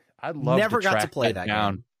love Never to got to track play that that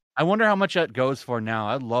down. game. I wonder how much that goes for now.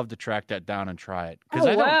 I'd love to track that down and try it because Oh,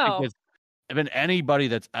 I don't wow. think there's been anybody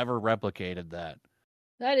that's ever replicated that.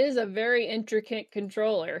 That is a very intricate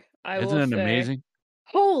controller. Isn't it amazing?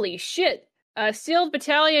 Holy shit! Sealed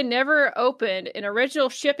Battalion never opened an original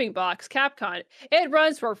shipping box. Capcom. It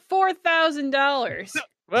runs for $4,000.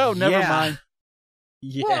 Well, never Yeah. mind.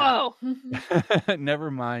 Yeah. Whoa!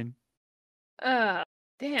 Never mind. Damn.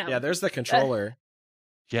 Yeah, there's the controller.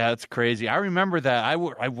 Yeah, it's crazy. I remember that. I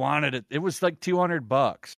wanted it. It was like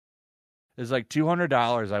 $200. It was like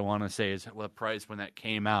 $200. I want to say is the price when that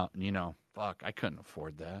came out. And fuck, I couldn't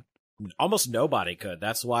afford that. Almost nobody could.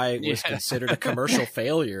 That's why it was Yeah. considered a commercial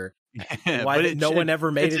failure. Yeah, Why but did no one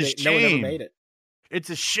ever made it's a it? No one ever shame. made it. It's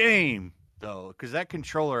a shame though, because that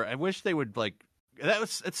controller. I wish they would like.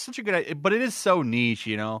 It's such a good idea, but it is so niche.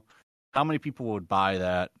 How many people would buy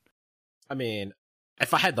that? I mean,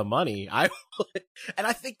 if I had the money, I would. And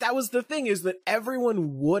I think that was the thing, is that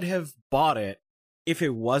everyone would have bought it if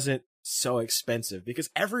it wasn't so expensive, because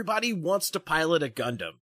everybody wants to pilot a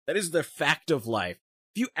Gundam. That is the fact of life.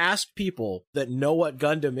 If you ask people that know what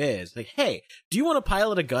Gundam is, like, hey, do you want to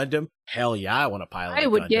pilot a Gundam? Hell yeah, I want to pilot a I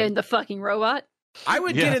would Gundam. get in the fucking robot. I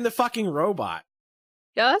would Yeah. get in the fucking robot.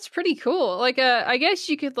 Yeah, that's pretty cool. Like, I guess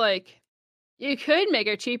you could make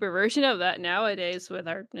a cheaper version of that nowadays with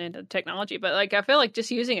our technology. But like, I feel like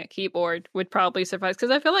just using a keyboard would probably suffice,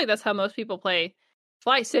 because I feel like that's how most people play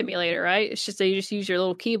Flight Simulator, right? It's just that you just use your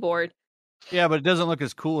little keyboard. Yeah, but it doesn't look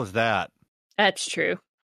as cool as that. That's true.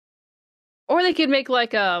 Or they could make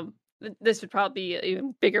like this would probably be an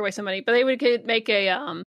even bigger waste of money, but could make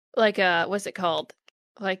a what's it called?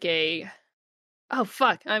 Like a oh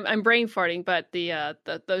fuck, I'm brain farting, but the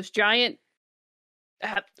those giant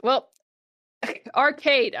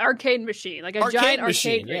arcade machine, like a giant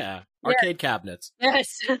machine, arcade yeah. Arcade cabinets.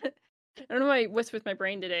 Yes. I don't know what's with my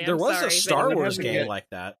brain today. There I'm was sorry, a but Star it Wars would game be- like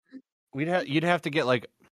that. You'd have to get like.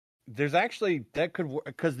 There's actually that could work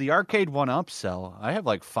because the arcade 1-up sell. I have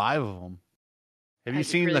like 5 of them. Have you That'd be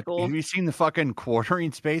seen really cool. Have you seen the fucking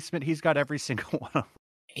quarterings basement? He's got every single one of them.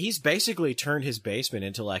 He's basically turned his basement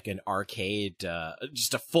into like an arcade,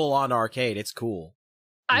 just a full-on arcade. It's cool.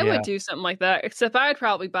 I Yeah. would do something like that, except I'd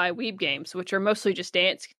probably buy Weeb games, which are mostly just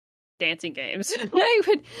dancing games.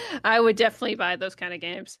 I would definitely buy those kind of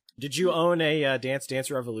games. Did you own a Dance Dance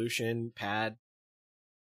Revolution pad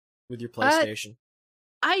with your PlayStation?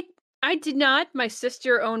 I did not. My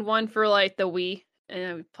sister owned one for like the Wii,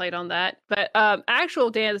 and we played on that. But actual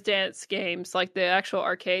Dance games, like the actual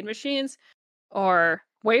arcade machines, are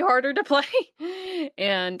way harder to play,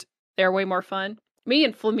 and they're way more fun. Me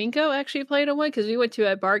and Flamingo actually played on one because we went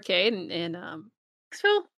to a barcade in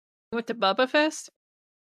Knoxville. We went to Bubba Fest.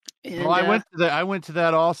 And, Well, I went to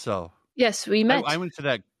that also. yes, we met. I went to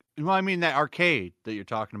that. Well, I mean that arcade that you're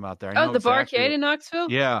talking about there. I oh, know the exactly barcade what- in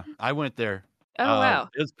Knoxville. Yeah, I went there. Oh wow.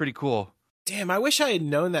 It was pretty cool. Damn, I wish I had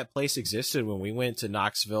known that place existed when we went to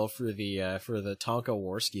Knoxville for the Tonka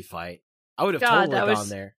Warski fight. I would have God, totally that gone was-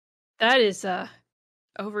 there. That is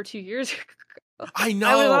over 2 years ago. I know.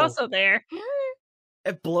 I was also there.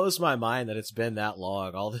 It blows my mind that it's been that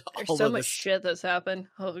long. There's all so of much this, shit that's happened.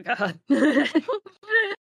 Oh god.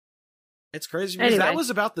 it's crazy because that Anyway. was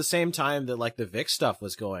about the same time that like the Vic stuff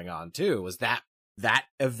was going on too. Was that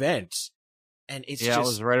event? And it's Yeah, just it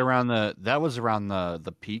was right around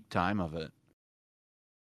the peak time of it.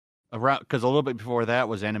 Around because a little bit before that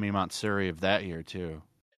was Enemy Matsuri of that year too.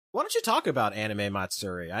 Why don't you talk about Anime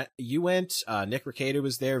Matsuri? You went, Nick Rekieta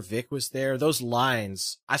was there, Vic was there. Those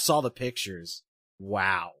lines, I saw the pictures.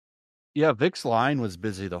 Wow. Yeah, Vic's line was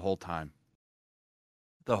busy the whole time.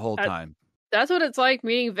 The whole time. That's what it's like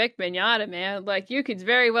meeting Vic Mignogna, man. Like, you could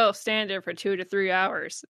very well stand there for 2 to 3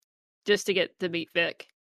 hours just to get to meet Vic.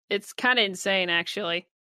 It's kind of insane, actually.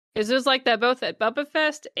 Because it was like that both at Bubba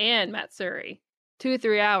Fest and Matsuri. 2 to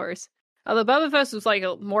 3 hours. Although Bubba Fest was like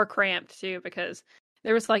more cramped, too, because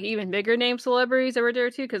there was like even bigger name celebrities that were there,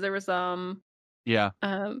 too, because there was, Yeah.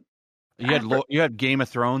 I You had Game of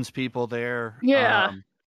Thrones people there. Yeah.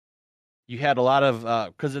 You had a lot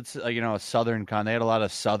of because it's a Southern con. They had a lot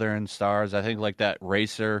of Southern stars. I think like that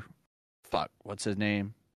racer. Fuck, what's his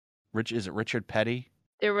name? Is it Richard Petty?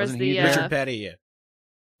 there was Wasn't he the there? Richard Petty, yeah.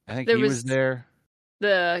 I think There he was- was there.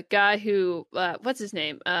 the guy who what's his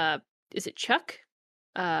name? Is it Chuck?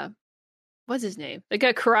 What's his name? The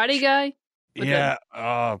guy karate guy? With Yeah.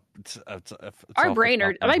 my brain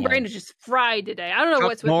is just fried today. I don't know Chuck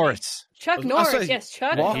what's with Norris. me. Chuck I'll Norris, say, yes,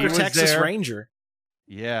 Chuck. He Walker, was Texas there. Ranger.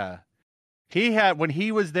 Yeah. When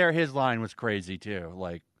he was there, his line was crazy too.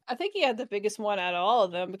 Like, I think he had the biggest one out of all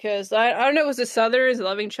of them because I don't know, it was the Southerners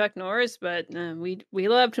loving Chuck Norris, but we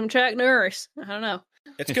loved him Chuck Norris. I don't know.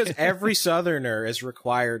 It's because every Southerner is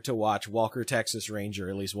required to watch Walker, Texas Ranger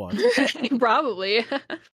at least once. Probably.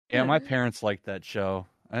 yeah, my parents liked that show.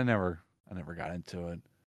 I never got into it.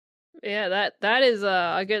 Yeah, that is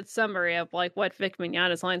a good summary of like what Vic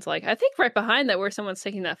Mignogna's line's like. I think right behind that, where someone's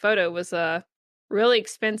taking that photo, was really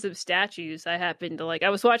expensive statues. I happened to like. I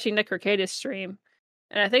was watching Nick Rekieta stream,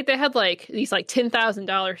 and I think they had like these like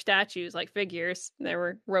 $10,000 statues, like figures. They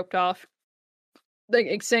were roped off, like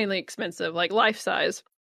insanely expensive, like life size.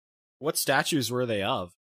 What statues were they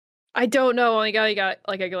of? I don't know. Only got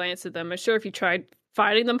like a glance at them. I'm sure if you tried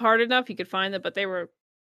finding them hard enough, you could find them, but they were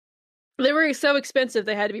so expensive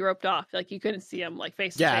they had to be roped off. Like you couldn't see them like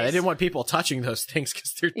face to Yeah, face. they didn't want people touching those things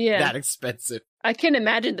because they're that expensive. I can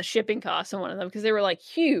imagine the shipping costs on one of them because they were like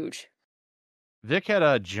huge. Vic had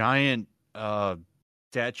a giant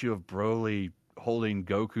statue of Broly holding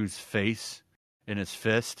Goku's face in his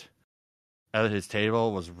fist at his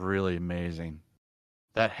table. Was really amazing.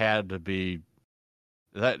 That had to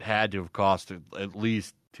have cost at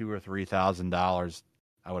least $2,000 or $3,000,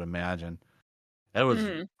 I would imagine. That was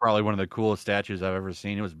probably one of the coolest statues I've ever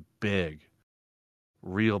seen. It was big,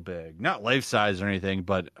 real big, not life size or anything,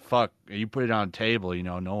 but fuck, you put it on a table,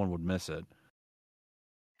 no one would miss it.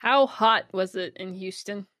 How hot was it in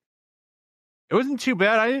Houston? It wasn't too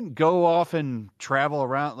bad. I didn't go off and travel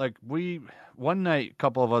around. Like one night, a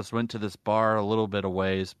couple of us went to this bar a little bit a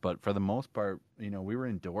ways, but for the most part, we were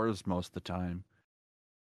indoors most of the time.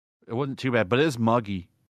 It wasn't too bad, but it is muggy.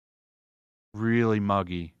 Really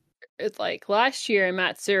muggy. It's like last year in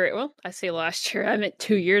Matsuri. Well, I say last year, I meant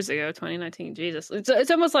 2 years ago, 2019. Jesus.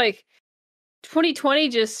 It's almost like 2020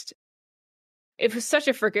 just, it was such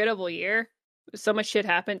a forgettable year. So much shit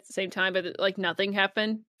happened at the same time, but like nothing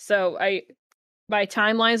happened. So my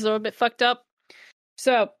timeline's a little bit fucked up.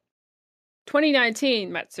 So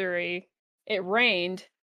 2019 Matsuri, it rained,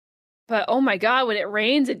 but oh my god, when it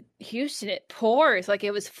rains in Houston, it pours. Like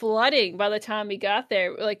it was flooding by the time we got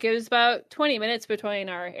there. Like it was about 20 minutes between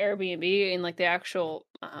our Airbnb and like the actual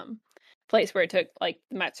place where it took like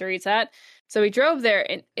the Matsuri's at. So we drove there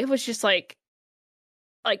and it was just like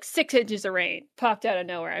 6 inches of rain popped out of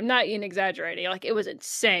nowhere. I'm not even exaggerating. Like it was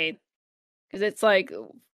insane. Because it's like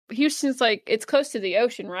Houston's like, it's close to the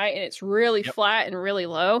ocean, right? And it's really flat and really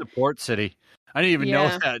low. The port city. I didn't even know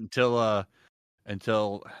that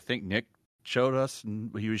until I think Nick showed us,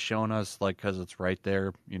 and he was showing us like because it's right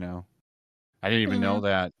there. I didn't even know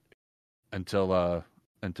that until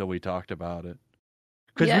we talked about it.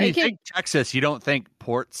 Because when you think Texas, you don't think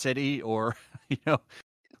port city or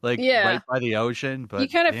right by the ocean. But you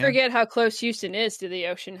kind of forget how close Houston is to the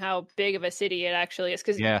ocean, how big of a city it actually is.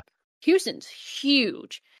 Because Houston's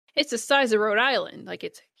huge. It's the size of Rhode Island. Like,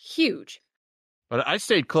 it's huge. But I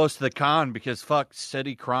stayed close to the con because,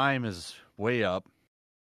 city crime is way up.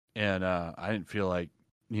 And I didn't feel like,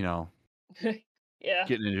 getting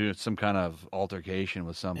into some kind of altercation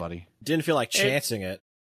with somebody. Didn't feel like chancing it.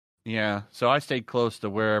 Yeah, so I stayed close to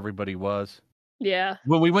where everybody was. Yeah.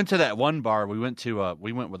 When we went to that one bar, we went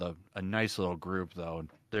with a nice little group, though. And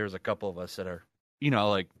there's a couple of us that are,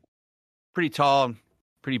 like, pretty tall,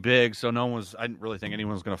 pretty big, so I didn't really think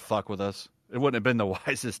anyone was going to fuck with us. It wouldn't have been the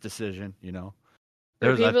wisest decision,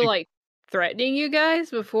 Were people, like, threatening you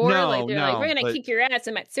guys before? No, like, they're like, we're going to kick your ass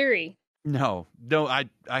in Matsuri. No, I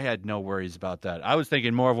had no worries about that. I was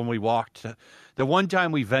thinking more of when we walked. The one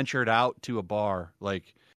time we ventured out to a bar,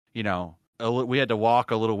 like, we had to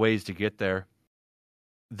walk a little ways to get there.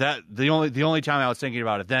 That the only time I was thinking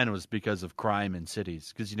about it then was because of crime in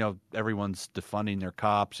cities, because everyone's defunding their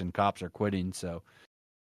cops and cops are quitting, so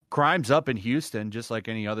crime's up in Houston just like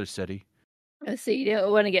any other city. I see. You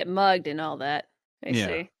don't want to get mugged and all that. I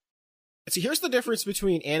see. See, here's the difference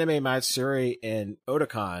between Anime Matsuri and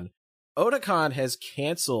Otakon. Otakon has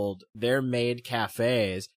canceled their maid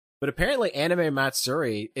cafes, but apparently Anime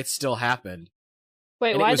Matsuri, it still happened.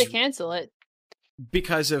 Wait, why'd they cancel it?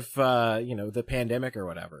 Because of, the pandemic or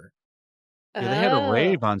whatever. Yeah, they had a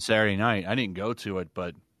rave on Saturday night. I didn't go to it,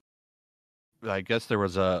 but I guess there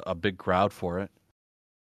was a big crowd for it.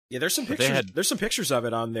 Yeah, there's some pictures. There's some pictures of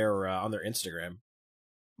it on their Instagram.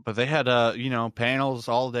 But they had panels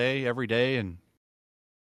all day, every day, and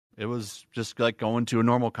it was just like going to a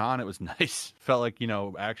normal con. It was nice. Felt like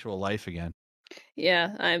actual life again.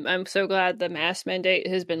 Yeah, I'm so glad the mask mandate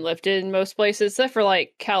has been lifted in most places, except for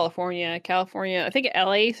like California. I think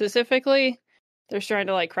LA specifically. They're trying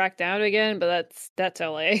to like crack down again, but that's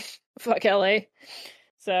LA. Fuck LA.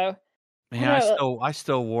 So Man, I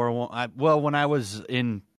still wore one. When I was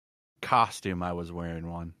in costume, I was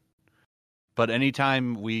wearing one. But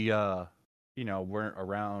anytime we, weren't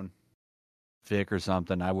around Vic or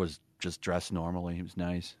something, I was just dressed normally. It was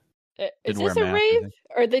nice. Is this a rave?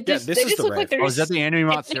 Or they just look like they're is that the Anime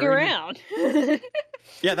Matsuri? Around.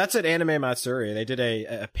 Yeah, that's at Anime Matsuri. They did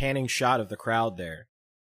a panning shot of the crowd there.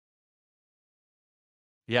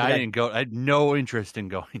 Yeah, I didn't go. I had no interest in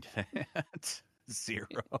going to that. Zero.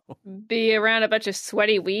 Be around a bunch of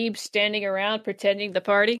sweaty weebs standing around pretending to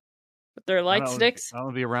party with their light sticks. I don't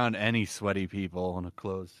want to be around any sweaty people in a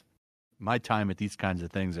clothes. My time at these kinds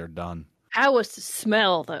of things are done. How was the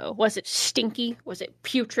smell, though? Was it stinky? Was it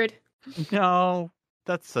putrid? No,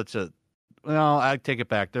 that's such a... Well, I take it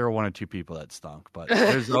back. There were one or two people that stunk, but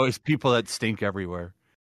there's always people that stink everywhere.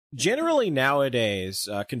 Generally, nowadays,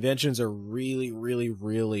 conventions are really, really,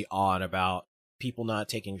 really on about people not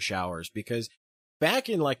taking showers, because back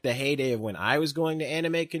in like the heyday of when I was going to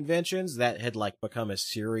anime conventions, that had like become a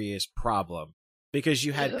serious problem because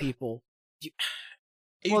you had people.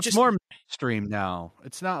 It's more mainstream now.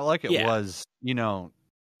 It's not like it was,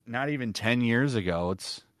 not even 10 years ago.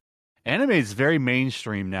 Anime is very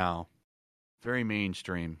mainstream now. Very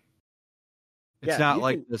mainstream. It's not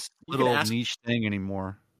like this little niche thing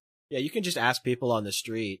anymore. Yeah, you can just ask people on the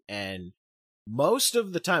street, and most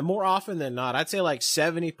of the time, more often than not, I'd say like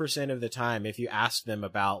 70% of the time, if you ask them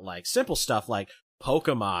about like simple stuff like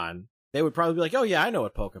Pokemon, they would probably be like, oh yeah, I know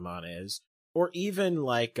what Pokemon is. Or even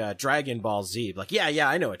like Dragon Ball Z. Like, yeah,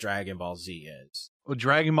 I know what Dragon Ball Z is. Well,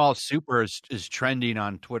 Dragon Ball Super is trending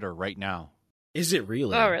on Twitter right now. Is it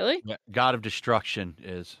really? Oh, really? Yeah, God of Destruction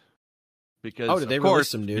is. Because, did they release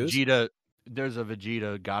some news? There's a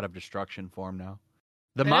Vegeta God of Destruction form now.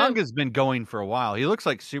 The manga's been going for a while. He looks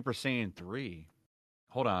like Super Saiyan 3.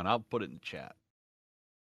 Hold on, I'll put it in the chat.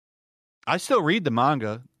 I still read the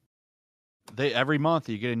manga. Every month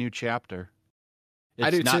you get a new chapter. It's I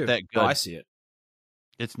do not too. that good. Oh, I see it.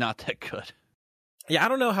 It's not that good. Yeah, I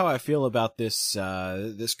don't know how I feel about this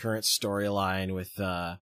this current storyline with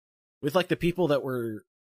like the people that were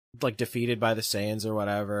like defeated by the Saiyans or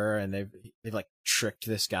whatever, and they've like tricked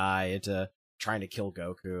this guy into trying to kill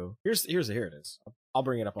Goku. Here it is. I'll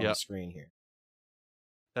bring it up on the screen here.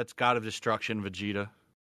 That's God of Destruction Vegeta.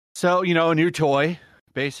 So, a new toy,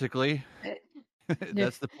 basically.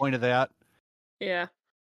 That's the point of that. Yeah.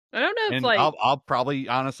 I don't know if I'll probably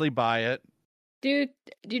honestly buy it. Do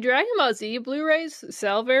Dragon Ball Z Blu-rays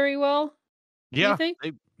sell very well? Yeah. Do you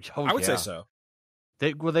think? I would say so.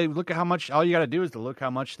 They look at how much. All you got to do is to look how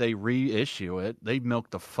much they reissue it. They milk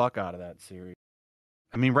the fuck out of that series.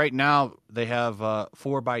 I mean, right now they have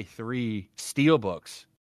 4x3 steelbooks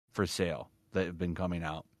for sale that have been coming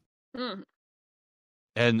out. Mm.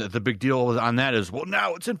 And the big deal on that is, well,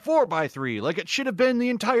 now it's in 4x3, like it should have been the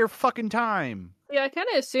entire fucking time. Yeah, I kind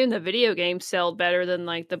of assume the video games sell better than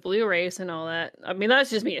like the Blu-rays and all that. I mean, that's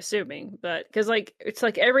just me assuming, but because like it's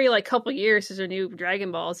like every like couple years there's a new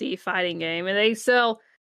Dragon Ball Z fighting game, and they sell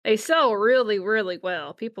really, really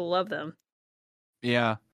well. People love them.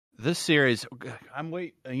 Yeah, this series, I'm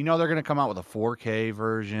waiting. They're gonna come out with a 4K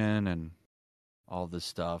version and all this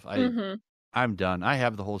stuff. I'm done. I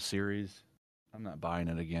have the whole series. I'm not buying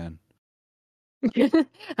it again.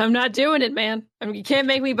 I'm not doing it, man. I mean, you can't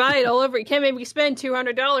make me buy it all over. You can't make me spend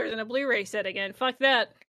 $200 on a Blu-ray set again. Fuck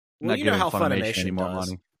that. Well, you know how Funimation does.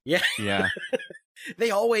 Money. Yeah.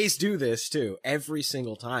 They always do this too, every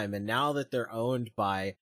single time. And now that they're owned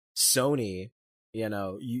by Sony,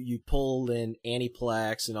 you pull in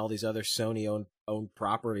Aniplex and all these other Sony owned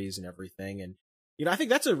properties and everything. And I think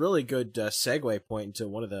that's a really good segue point into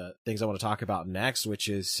one of the things I want to talk about next, which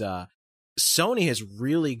is Sony has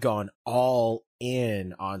really gone all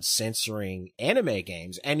in on censoring anime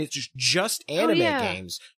games, and it's just anime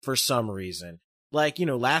games for some reason. Like,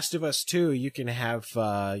 Last of Us 2, you can have,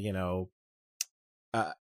 how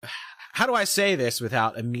do I say this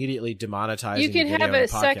without immediately demonetizing? You can have a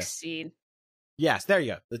sex scene. Yes, there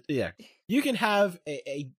you go. Yeah. You can have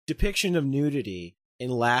a depiction of nudity in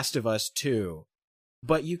Last of Us 2,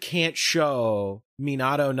 but you can't show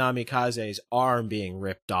Minato Namikaze's arm being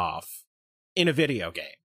ripped off in a video game.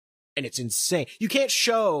 And it's insane. You can't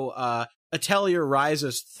show Atelier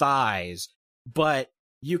Ryza's thighs, but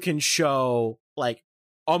you can show like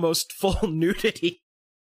almost full nudity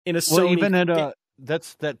in a Sony. Even at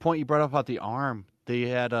that's that point you brought up about the arm. They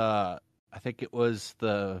had I think it was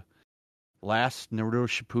the last Naruto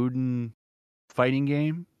Shippuden fighting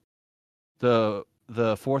game. The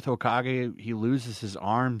fourth Hokage, he loses his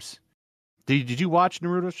arms Did you watch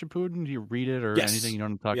Naruto Shippuden? Did you read it or Yes. anything? You know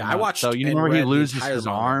what I'm talking Yeah, about? I watched So you and remember he read the loses entire his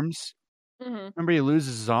manga. arms? Mm-hmm. Remember he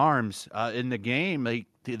loses his arms in the game. They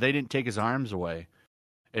didn't take his arms away.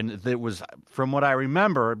 And it was, from what I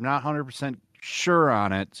remember, I'm not 100% sure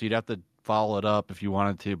on it, so you'd have to follow it up if you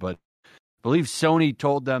wanted to, but I believe Sony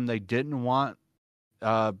told them they didn't want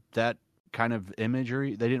that kind of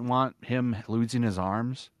imagery. They didn't want him losing his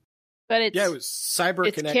arms. But it's Yeah, it was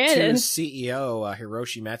CyberConnect canon. 2's CEO,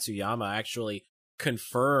 Hiroshi Matsuyama, actually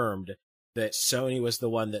confirmed that Sony was the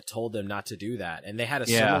one that told them not to do that. And they had a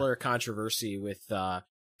Yeah. similar controversy with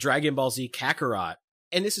Dragon Ball Z Kakarot.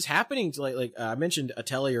 And this is happening to like I mentioned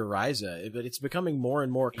Atelier Ryza, but it's becoming more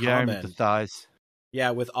and more Yeah, common. the thighs.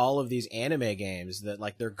 Yeah, with all of these anime games that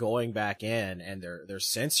like they're going back in and they're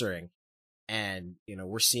censoring. And, you know,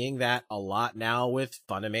 we're seeing that a lot now with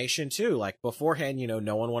Funimation too. Like beforehand, you know,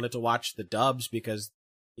 no one wanted to watch the dubs because,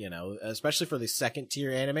 you know, especially for the second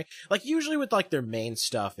tier anime, like usually with like their main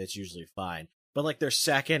stuff, it's usually fine. But like their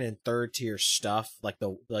second and third tier stuff, like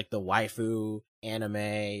the waifu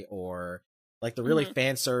anime or like the really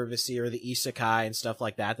fan servicey or the isekai and stuff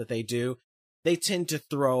like that they do, they tend to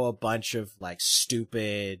throw a bunch of like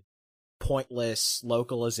stupid, pointless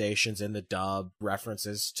localizations in the dub,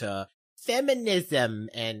 references to feminism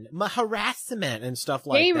and harassment and stuff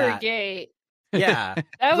like that. Gamergate. Yeah.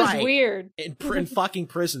 That was Right. weird. In fucking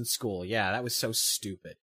prison school. Yeah, that was so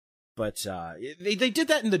stupid. But they did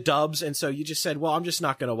that in the dubs, and so you just said, well, I'm just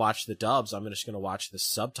not going to watch the dubs. I'm just going to watch the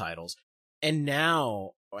subtitles. And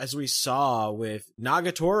now, as we saw with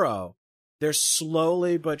Nagatoro, they're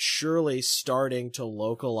slowly but surely starting to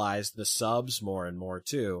localize the subs more and more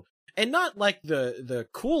too. And not like the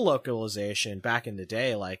cool localization back in the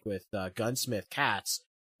day, like with Gunsmith Cats,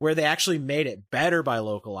 where they actually made it better by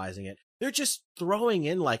localizing it. They're just throwing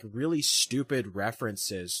in like really stupid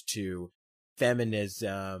references to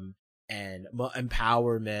feminism and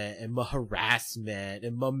empowerment and harassment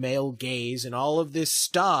and male gaze and all of this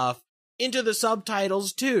stuff into the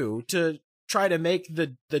subtitles too, to try to make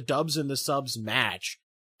the dubs and the subs match.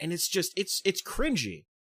 And it's just, it's cringy.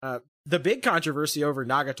 The big controversy over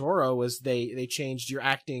Nagatoro was they changed you're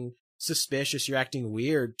acting suspicious, you're acting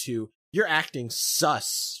weird to you're acting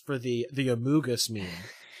sus for the Amogus meme.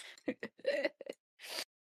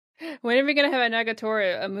 When are we gonna have a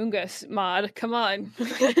Nagatoro Among Us mod? Come on.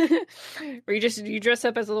 Where you dress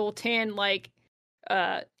up as a little tan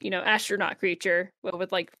astronaut creature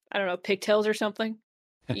with like, I don't know, pigtails or something.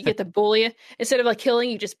 You get to bully instead of like killing,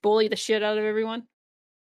 you just bully the shit out of everyone.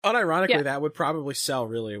 Unironically, that would probably sell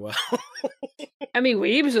really well. I mean,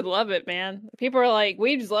 weebs would love it, man. People are like,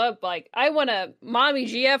 weebs love, like, I want a mommy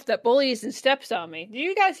GF that bullies and steps on me. Did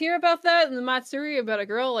you guys hear about that in the Matsuri about a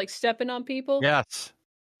girl, like, stepping on people? Yes.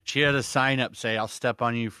 She had a sign up say, I'll step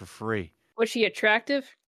on you for free. Was she attractive?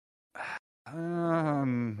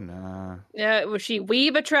 Nah. Yeah, was she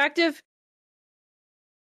weeb attractive?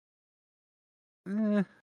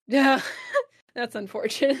 Yeah, that's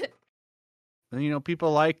unfortunate. You know,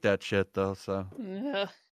 people like that shit, though, so. Yeah.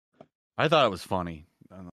 I thought it was funny.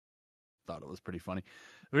 Thought it was pretty funny.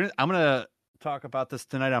 I'm going to talk about this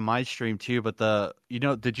tonight on my stream, too, but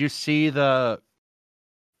did you see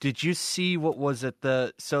what was it?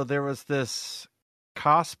 So there was this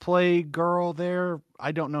cosplay girl there.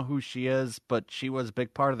 I don't know who she is, but she was a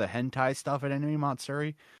big part of the hentai stuff at Anime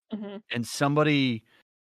Matsuri. Mm-hmm. And somebody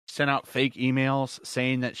sent out fake emails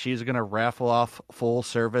saying that she's going to raffle off full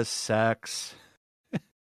service sex.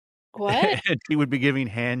 What? And she would be giving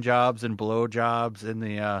hand jobs and blow jobs in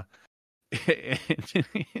the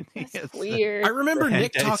That's weird. I remember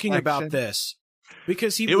Nick hentai talking section. about this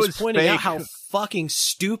because he It was was pointing out fake. how fucking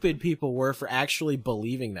stupid people were for actually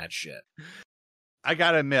believing that shit. I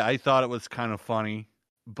gotta admit, I thought it was kind of funny,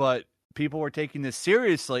 but people were taking this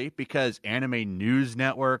seriously because Anime News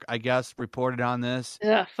Network, I guess, reported on this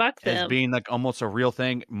Ugh, fuck as them. being like almost a real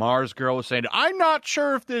thing. Mars Girl was saying, I'm not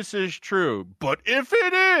sure if this is true, but if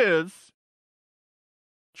it is,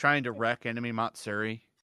 trying to wreck Anime Matsuri.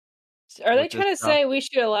 Are they with trying to this stuff. say we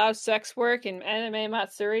should allow sex work in Anime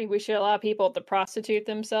Matsuri? We should allow people to prostitute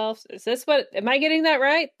themselves? Is this what? Am I getting that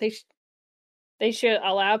right? They should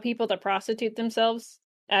allow people to prostitute themselves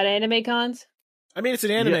at anime cons? I mean, it's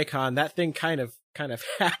an anime con. That thing kind of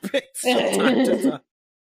happens from time to time.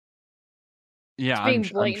 Yeah, Being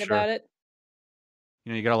I'm blatant sure. about it.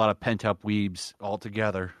 You know, you got a lot of pent up weebs all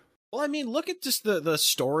together. Well, I mean, look at just the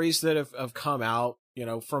stories that have come out, you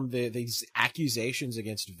know, from these accusations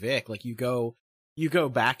against Vic. Like you go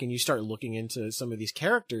back and you start looking into some of these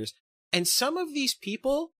characters, and some of these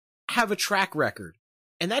people have a track record,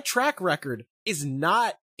 and that track record is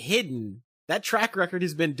not hidden. That track record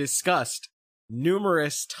has been discussed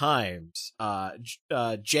numerous times.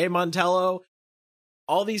 Jay Montello,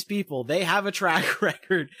 all these people, they have a track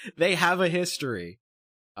record. They have a history.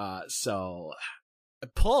 So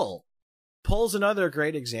Pull's another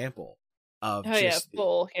great example of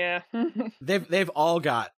Pull, yeah. they've all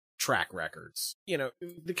got track records. You know,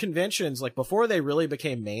 the conventions, like before they really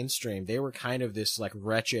became mainstream, they were kind of this like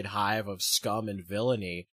wretched hive of scum and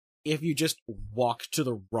villainy. If you just walked to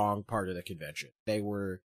the wrong part of the convention, they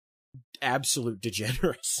were absolute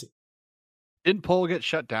degeneracy. Didn't Pull get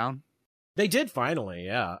shut down? They did finally,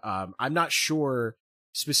 yeah. I'm not sure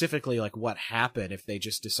specifically like what happened, if they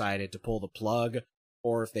just decided to pull the plug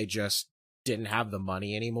or if they just didn't have the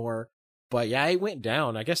money anymore. But yeah, it went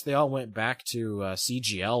down. I guess they all went back to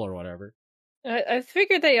CGL or whatever. I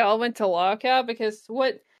figured they all went to Lockout because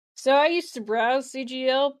so I used to browse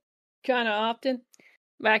CGL kind of often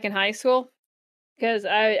back in high school because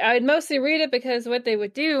I'd mostly read it because what they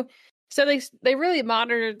would do, so they really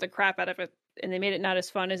monitored the crap out of it and they made it not as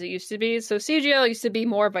fun as it used to be. So CGL used to be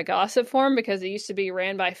more of a gossip forum because it used to be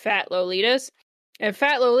ran by fat Lolitas, and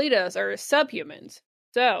fat Lolitas are subhumans.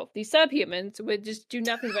 So these subhumans would just do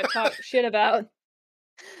nothing but talk shit about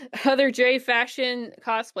other J fashion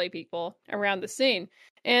cosplay people around the scene.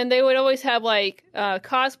 And they would always have like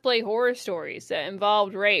cosplay horror stories that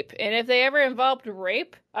involved rape. And if they ever involved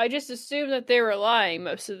rape, I just assumed that they were lying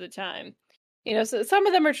most of the time. You know, so some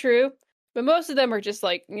of them are true, but most of them are just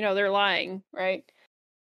like, you know, they're lying, right?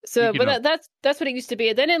 So, but that's what it used to be.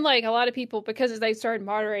 And then in like a lot of people, because they started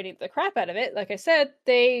moderating the crap out of it, like I said,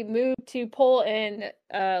 they moved to Pull and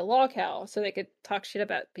Lawcow so they could talk shit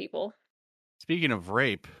about people. Speaking of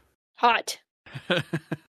rape, hot.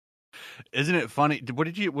 Isn't it funny? What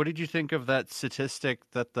did you think of that statistic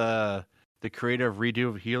that the creator of Redo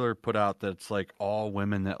of Healer put out? That's like all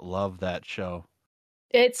women that love that show.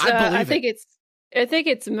 It's I think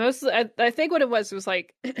it's mostly. I think what it was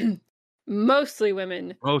like. Mostly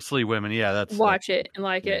women. Yeah, that's watch it and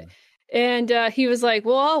like it. And he was like,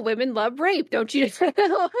 "Well, all women love rape, don't you?"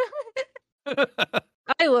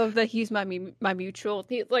 I love that he's my mutual.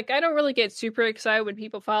 Like, I don't really get super excited when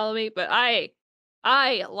people follow me, but I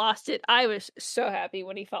lost it. I was so happy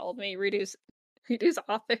when he followed me. Reduce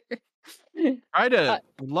author. I'd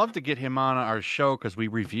love to get him on our show because we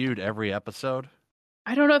reviewed every episode.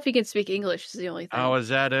 I don't know if he can speak English. Is the only thing. Oh, is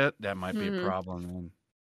that it? That might be a problem then.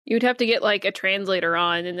 You would have to get like a translator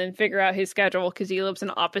on and then figure out his schedule because he lives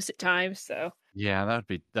in opposite times. So yeah,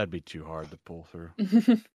 that'd be too hard to pull through.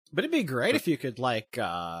 But it'd be great if you could like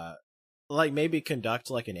maybe conduct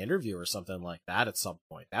like an interview or something like that at some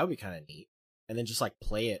point. That would be kind of neat, and then just like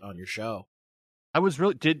play it on your show. I was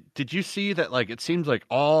really did you see that? Like, it seems like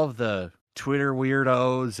all of the Twitter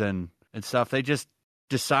weirdos and stuff, they just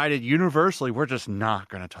decided universally we're just not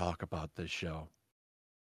going to talk about this show.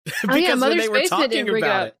 Because when they were talking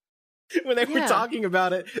about it, when they were talking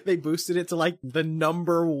about it, they boosted it to like the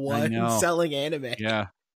 #1 selling anime. Yeah.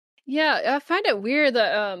 Yeah, I find it weird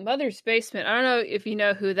that Mother's Basement. I don't know if you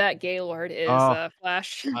know who that Gaylord is,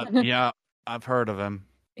 Flash. Yeah, I've heard of him.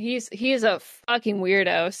 He's a fucking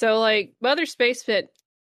weirdo. So like Mother's Basement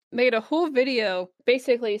made a whole video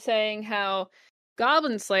basically saying how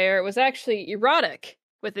Goblin Slayer was actually erotic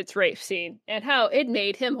with its rape scene and how it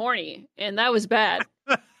made him horny, and that was bad.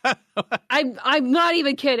 I'm not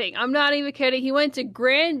even kidding. He went into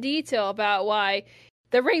grand detail about why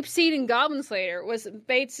the rape scene in Goblin Slayer was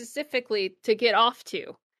made specifically to get off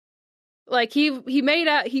to. Like he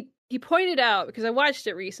pointed out, because I watched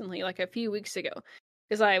it recently, like a few weeks ago,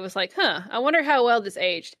 because I was like, I wonder how well this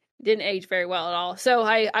aged. It didn't age very well at all. So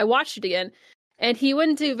I watched it again, and he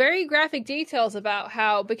went into very graphic details about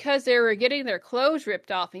how, because they were getting their clothes ripped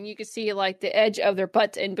off and you could see like the edge of their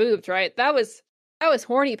butts and boobs, right? That was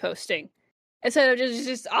horny posting. Instead of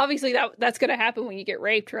just obviously that's going to happen when you get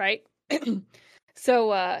raped, right?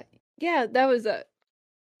 So, yeah, that was a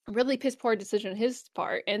really piss poor decision on his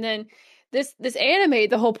part. And then this anime,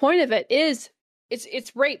 the whole point of it is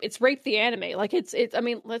it's rape. It's rape the anime. Like it's I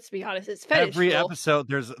mean, let's be honest, it's fetish. Every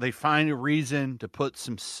episode they find a reason to put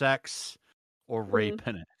some sex or rape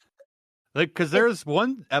in it. Like, because there's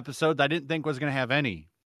one episode that I didn't think was going to have any.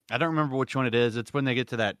 I don't remember which one it is. It's when they get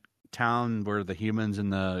to that town where the humans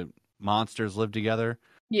and the monsters live together.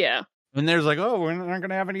 Yeah. And there's like, oh, we're not going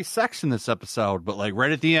to have any sex in this episode. But like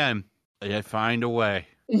right at the end, they find a way.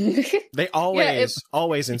 They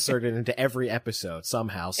always insert it into every episode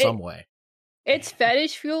somehow, some way. It's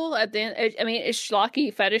fetish fuel at the end. I mean, it's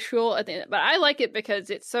schlocky fetish fuel at the end, but I like it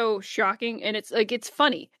because it's so shocking and it's like it's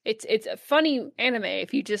funny. It's a funny anime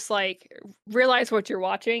if you just like realize what you're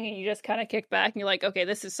watching and you just kind of kick back and you're like, okay,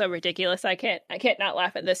 this is so ridiculous. I can't not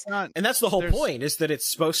laugh at this. And that's the whole point, is that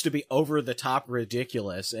it's supposed to be over the top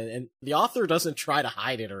ridiculous, and the author doesn't try to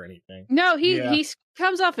hide it or anything. No, he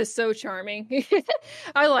comes off as so charming.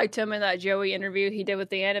 I liked him in that Joey interview he did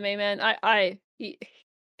with the Anime Man.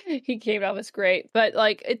 He came off as great, but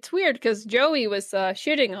like it's weird because Joey was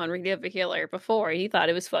shitting on Rita Vikiller before. He thought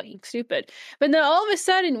it was fucking stupid, but then all of a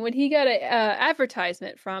sudden, when he got an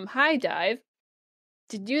advertisement from High Dive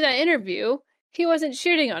to do that interview, he wasn't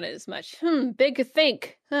shitting on it as much. Big to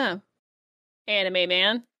think, huh? Anime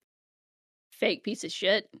Man, fake piece of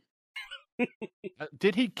shit.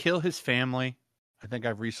 Did he kill his family? I think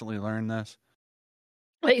I've recently learned this.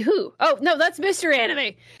 Wait, who? Oh, no, that's Mr.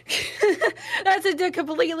 Anime. That's a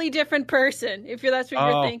completely different person, if that's what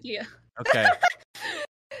you're thinking of. Okay.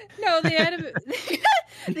 No, the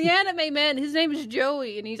anime man, his name is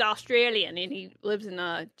Joey, and he's Australian, and he lives in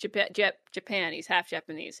Japan. He's half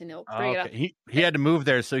Japanese, and he'll bring it up. He had to move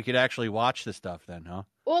there so he could actually watch the stuff then, huh?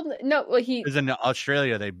 Well, no, he... Because in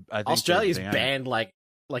Australia, I think Australia's banned like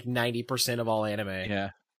 90% of all anime.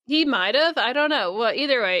 Yeah. He might have. I don't know. Well,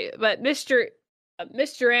 either way, but Mr.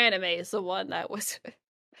 Anime is the one that was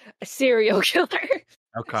a serial killer.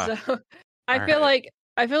 Okay. So I feel like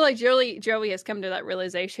Joey has come to that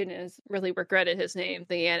realization and has really regretted his name,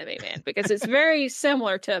 the Anime Man, because it's very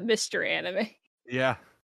similar to Mr. Anime. Yeah,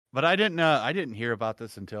 but I didn't hear about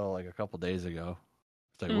this until like a couple days ago.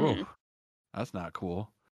 It's like, whoa, that's not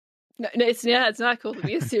cool. No, it's not cool to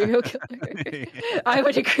be a serial killer. I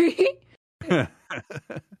would agree.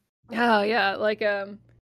 Oh yeah, like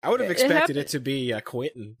I would have expected it to be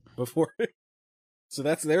Quentin before. So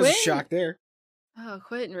there's a shock there. Oh,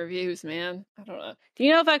 Quentin reviews, man. I don't know. Do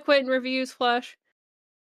you know if I Quentin reviews, Flash?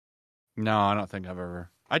 No, I don't think I've ever.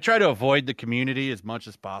 I try to avoid the community as much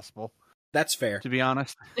as possible. That's fair. To be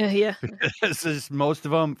honest. Yeah. This is most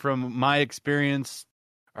of them, from my experience,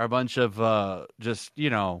 are a bunch of just,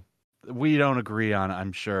 we don't agree on,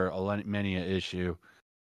 I'm sure, many an issue.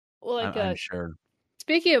 Well, like, I'm sure.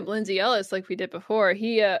 Speaking of Lindsay Ellis, like we did before,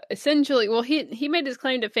 he essentially, he made his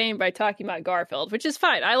claim to fame by talking about Garfield, which is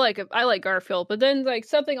fine. I like Garfield, but then like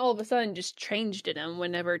something all of a sudden just changed in him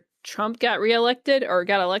whenever Trump got elected.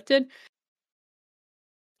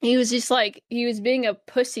 He was just like, he was being a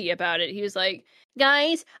pussy about it. He was like,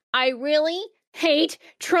 guys, I really hate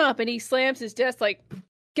Trump. And he slams his desk like,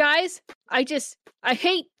 guys, I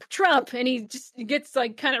hate Trump. And he just gets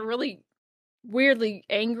like kind of really weirdly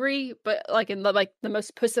angry, but like in the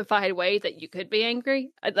most pussified way that you could be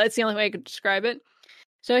angry. That's the only way I could describe it.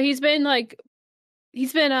 So he's been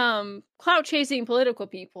clout chasing political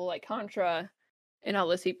people like Contra and all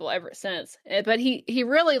those people ever since. But he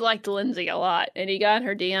really liked Lindsay a lot, and he got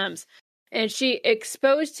her DMs, and she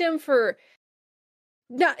exposed him for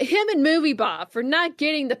him and Movie Bob for not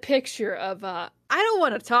getting the picture of I don't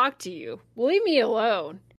want to talk to you. Leave me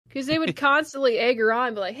alone. Because they would constantly egg her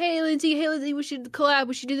on, be like, hey, Lindsay, we should collab,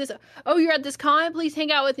 we should do this. Oh, you're at this con? Please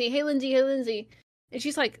hang out with me. Hey, Lindsay. And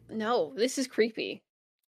she's like, no, this is creepy.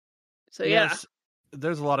 So, yes,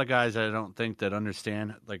 there's a lot of guys I don't think that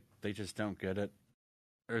understand, like, they just don't get it.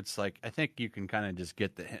 Or it's like, I think you can kind of just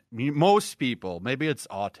get the hint. Most people, maybe it's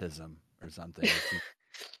autism or something.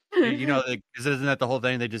 Because isn't that the whole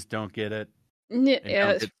thing? They just don't get it. Yeah.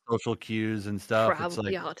 Don't get social cues and stuff.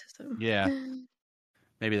 Probably it's like, autism. Yeah.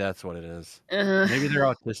 Maybe that's what it is. Maybe they're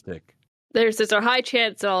autistic. There's a high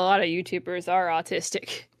chance that a lot of YouTubers are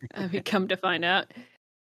autistic. We come to find out.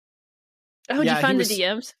 Oh, did you find the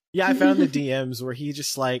DMs? Yeah, I found the DMs where he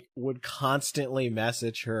just like would constantly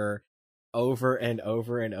message her over and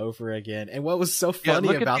over and over again. And what was so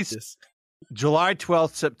funny about this? July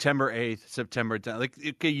 12th, September 8th, September 10th. Like,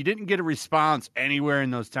 okay, you didn't get a response anywhere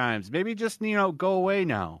in those times. Maybe just, go away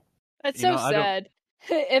now. That's so sad.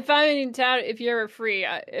 If I'm in town, if you're ever free,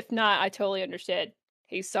 if not, I totally understand.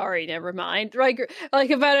 Hey, sorry, never mind. Like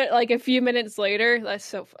about it, like a few minutes later. That's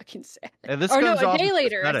so fucking sad. A day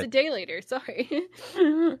later. It's a day later. Sorry.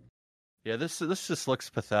 Yeah, this just looks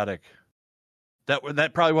pathetic.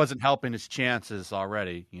 That probably wasn't helping his chances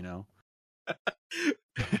already.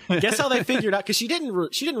 Guess how they figured out? Because she didn't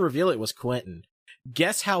reveal it was Quentin.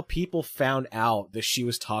 Guess how people found out that she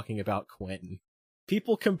was talking about Quentin?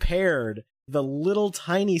 People compared the little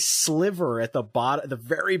tiny sliver at the bottom, the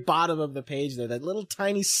very bottom of the page there, that little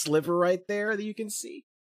tiny sliver right there that you can see.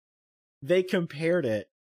 They compared it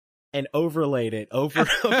and overlaid it over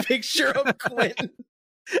a picture of Quentin.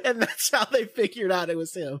 And that's how they figured out it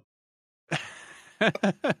was him.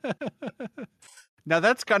 Now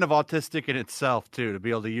that's kind of autistic in itself too, to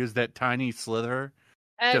be able to use that tiny slither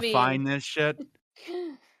to find this shit.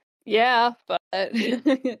 Yeah, but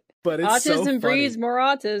But it's so autism funny. breeds more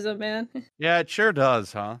autism, man. Yeah, it sure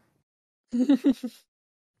does, huh?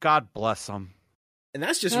 God bless them. And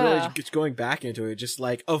that's just really just going back into it, just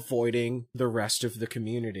like avoiding the rest of the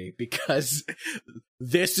community, because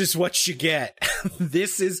this is what you get.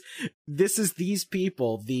 This is these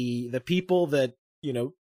people, the people that, you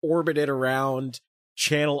know, orbited around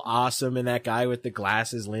Channel Awesome and that guy with the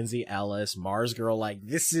glasses, Lindsay Ellis, Mars Girl. Like,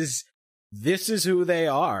 this is who they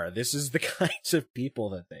are. This is the kinds of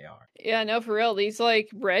people that they are. Yeah, no, for real. These like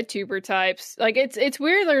red tuber types, like it's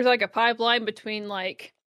weird. There's like a pipeline between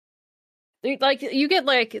like you get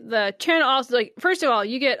like the channel. Also, like first of all,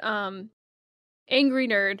 you get Angry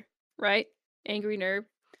Nerd, right? Angry Nerd,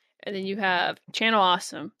 and then you have Channel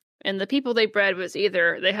Awesome, and the people they bred was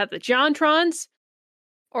either they had the Jontrons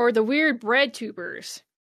or the weird bread tubers,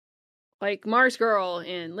 like Mars Girl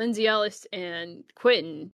and Lindsay Ellis and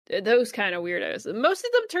Quentin. Those kind of weirdos. Most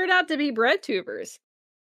of them turned out to be bread tubers.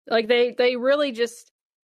 Like they really just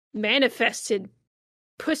manifested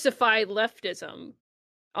pussified leftism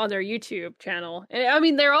on their YouTube channel. And I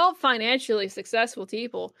mean, they're all financially successful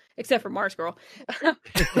people, except for Mars Girl.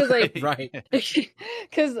 Cause like, Right.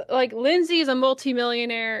 Because like Lindsay's a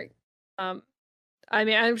multimillionaire. I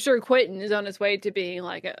mean, I'm sure Quentin is on his way to being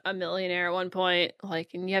like a millionaire at one point.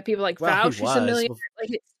 Like, and you have people like Well, he Fauci's a was. millionaire. Like,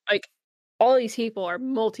 it's like all these people are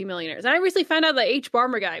multimillionaires. And I recently found out that H.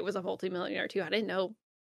 Barmer guy was a multimillionaire too. I didn't know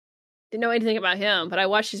anything about him, but I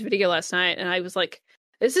watched his video last night and I was like,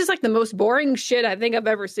 this is like the most boring shit I think I've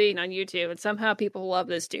ever seen on YouTube, and somehow people love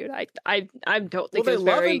this dude. I don't think Well, they it's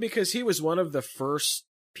love very... him because he was one of the first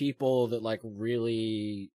people that like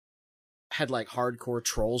really had like hardcore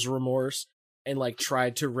trolls remorse and like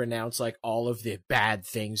tried to renounce like all of the bad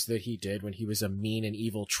things that he did when he was a mean and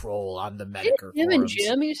evil troll on the Medicare Him and forums.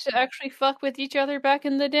 Jim used to actually fuck with each other back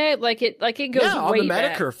in the day. Like it goes Yeah, on way the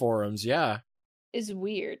back. Medicare forums, yeah. Is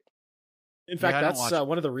weird. In fact, I don't that's watch-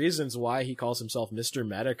 one of the reasons why he calls himself Mr.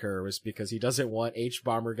 Medicare, was because he doesn't want H.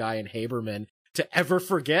 Bomber Guy and Haberman to ever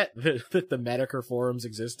forget that the Medicare forums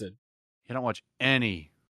existed. You don't watch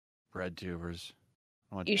any bread tubers.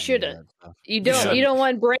 I don't watch You any of shouldn't. that stuff. You don't. shouldn't. You don't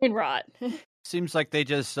want brain rot. Seems like they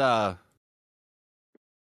just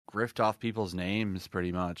grift off people's names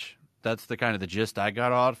pretty much. That's the kind of the gist I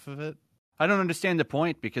got off of it. I don't understand the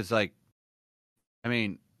point because, like, I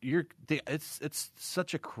mean, it's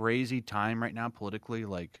such a crazy time right now politically.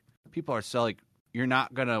 Like, people are so like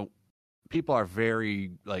people are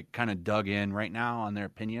very like kind of dug in right now on their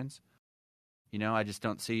opinions. You know, I just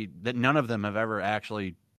don't see that none of them have ever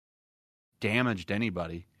actually damaged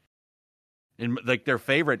anybody. In like their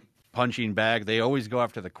favorite punching bag, they always go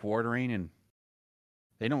after the quartering, and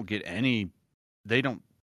they don't get any.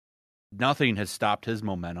 Nothing has stopped his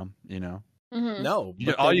momentum. You know, Mhm. No,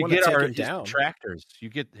 but all they you wanna get take are him his down. detractors. You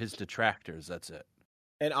get his detractors. That's it.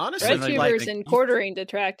 And honestly, Bread Something tubers like- and quartering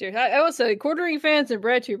detractors. I will say, quartering fans and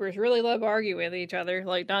bread tubers really love arguing with each other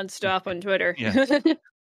like nonstop on Twitter.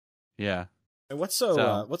 Yeah. and what's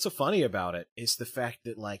So- so funny about it is the fact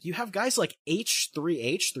that like you have guys like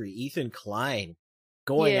H3H3, Ethan Klein,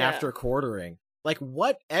 going Yeah. after quartering. Like,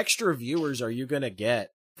 what extra viewers are you gonna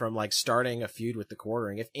get from like starting a feud with the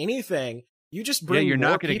quartering? If anything, you just bring you're more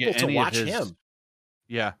not gonna people get to any of watch his- him.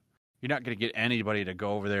 Yeah. You're not going to get anybody to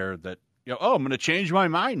go over there that, you know, oh, I'm going to change my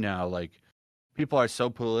mind now. Like, people are so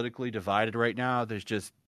politically divided right now. There's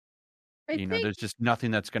just, there's just nothing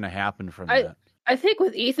that's going to happen from that. I think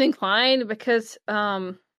with Ethan Klein, because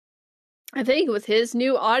I think with his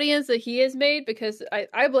new audience that he has made, because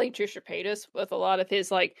I blame Trisha Paytas with a lot of his,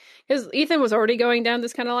 like, because Ethan was already going down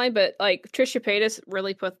this kind of line, but like Trisha Paytas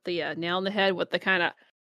really put the nail on the head with the kind of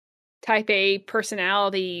type A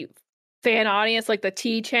personality fan audience, like the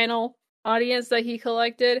T channel audience that he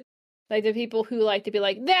collected, like the people who like to be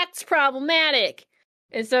like, that's problematic.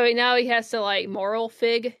 And so now he has to like moral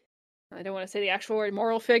fig. I don't want to say the actual word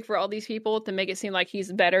moral fig for all these people to make it seem like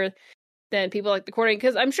he's better than people like the quartering.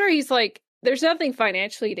 Because I'm sure he's like, there's nothing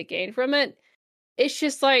financially to gain from it. It's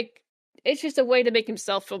just like, it's just a way to make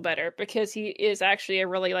himself feel better because he is actually a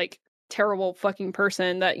really like terrible fucking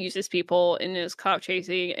person that uses people and is clout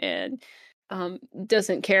chasing and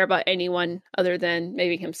doesn't care about anyone other than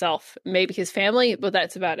maybe himself, maybe his family, but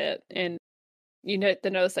that's about it. And you know, to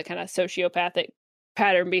notice that kind of sociopathic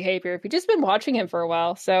pattern behavior if you've just been watching him for a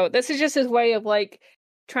while. So this is just his way of like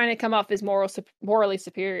trying to come off as morally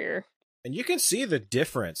superior. And you can see the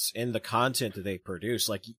difference in the content that they produce.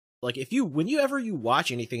 Like whenever you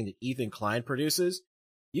watch anything that Ethan Klein produces,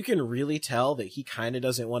 you can really tell that he kind of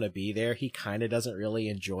doesn't want to be there. He kind of doesn't really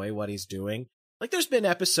enjoy what he's doing. Like, there's been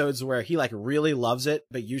episodes where he, like, really loves it,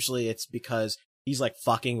 but usually it's because he's, like,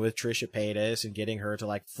 fucking with Trisha Paytas and getting her to,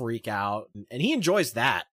 like, freak out, and he enjoys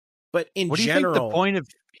that. But in What do you general, think the point of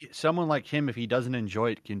someone like him, if he doesn't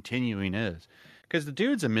enjoy it continuing, is? Because the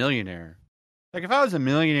dude's a millionaire. Like, if I was a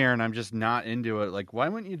millionaire and I'm just not into it, like, why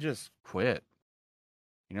wouldn't you just quit?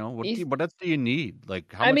 You know, what else do you need?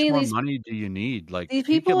 Like, how much more money do you need? Like, these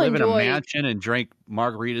he could people live in a enjoy- mansion and drink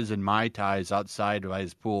margaritas and Mai Tais outside by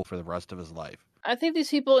his pool for the rest of his life. I think these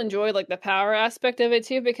people enjoy like the power aspect of it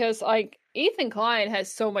too, because like Ethan Klein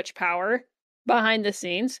has so much power behind the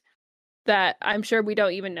scenes that I'm sure we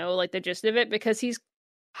don't even know like the gist of it, because he's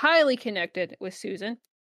highly connected with Susan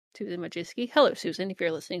Wojcicki. Hello, Susan, if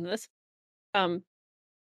you're listening to this. And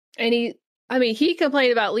he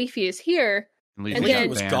complained about Leafy is here. And then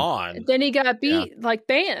was gone. Then he got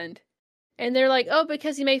banned. And they're like, oh,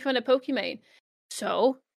 because he made fun of Pokimane.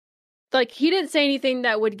 So, like, he didn't say anything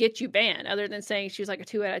that would get you banned, other than saying she was like a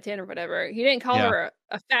 2 out of 10 or whatever. He didn't call her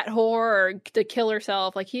a fat whore or to kill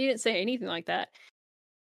herself. Like, he didn't say anything like that.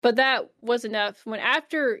 But that was enough. When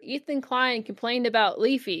after Ethan Klein complained about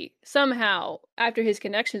Leafy, somehow, after his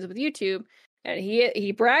connections with YouTube, and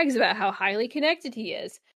he brags about how highly connected he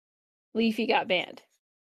is, Leafy got banned.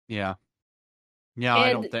 Yeah. Yeah,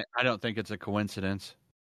 I don't think it's a coincidence.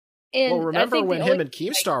 And well, remember when him and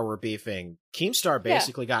Keemstar were beefing? Keemstar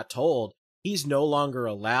basically got told he's no longer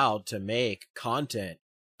allowed to make content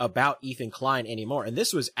about Ethan Klein anymore. And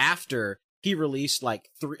this was after he released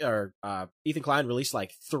Ethan Klein released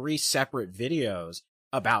like 3 separate videos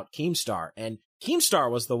about Keemstar. And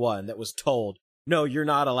Keemstar was the one that was told, no, you're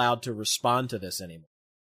not allowed to respond to this anymore.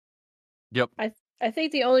 Yep. I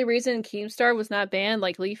think the only reason Keemstar was not banned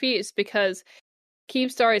like Leafy is because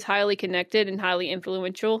Keemstar is highly connected and highly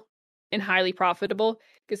influential and highly profitable,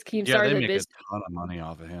 because Keemstar they make a ton of money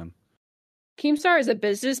off of him. Keemstar is a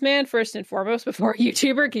businessman first and foremost before a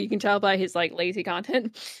YouTuber. You can tell by his like lazy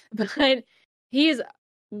content, but he is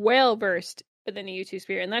well versed within the YouTube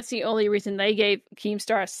sphere, and that's the only reason they gave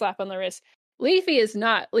Keemstar a slap on the wrist. Leafy is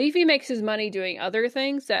not. Leafy makes his money doing other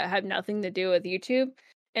things that have nothing to do with YouTube,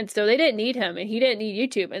 and so they didn't need him, and he didn't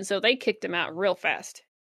need YouTube, and so they kicked him out real fast.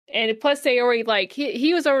 And plus, they already like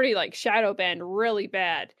he was already like shadow banned really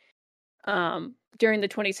bad during the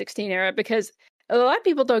 2016 era, because a lot of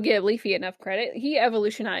people don't give Leafy enough credit. He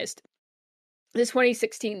evolutionized the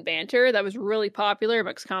 2016 banter that was really popular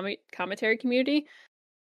amongst commentary community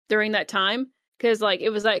during that time, because like it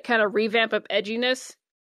was that kind of revamp of edginess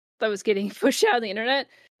that was getting pushed out on the internet,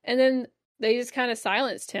 and then they just kind of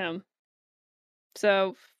silenced him.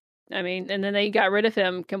 So, I mean, and then they got rid of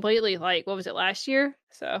him completely, like, what was it, last year?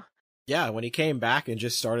 So yeah, when he came back and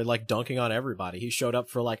just started like dunking on everybody. He showed up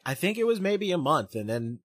for like, I think it was maybe a month, and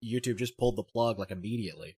then YouTube just pulled the plug like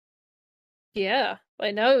immediately. Yeah,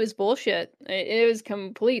 I know, it was bullshit. It was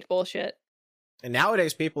complete bullshit. And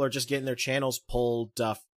nowadays people are just getting their channels pulled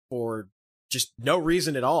for just no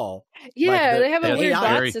reason at all. Yeah, they have a weird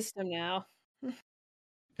AI. bot system now.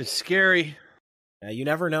 It's scary. You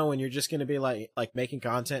never know when you're just going to be like making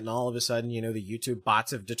content, and all of a sudden, you know, the YouTube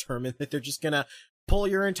bots have determined that they're just going to pull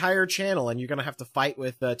your entire channel, and you're going to have to fight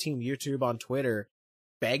with Team YouTube on Twitter,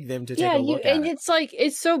 beg them to take a look at it. It's like,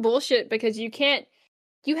 it's so bullshit, because you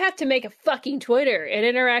have to make a fucking Twitter and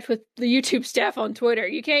interact with the YouTube staff on Twitter.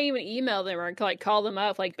 You can't even email them or like call them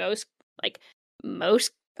up like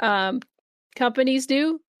most companies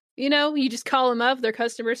do. You know, you just call them up, their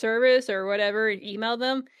customer service or whatever, and email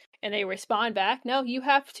them, and they respond back. No, you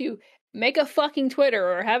have to make a fucking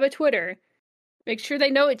Twitter or have a Twitter. Make sure they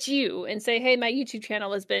know it's you and say, hey, my YouTube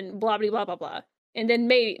channel has been blah, blah, blah, blah, blah. And then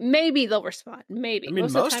maybe they'll respond. Maybe. I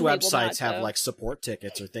mean, most websites have like support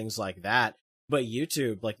tickets or things like that. But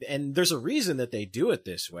YouTube, like, and there's a reason that they do it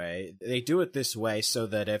this way. They do it this way so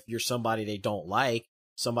that if you're somebody they don't like,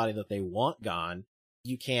 somebody that they want gone,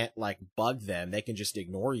 you can't like bug them. They can just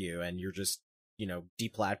ignore you, and you're just, you know,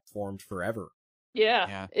 deplatformed forever.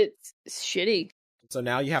 Yeah. It's shitty. So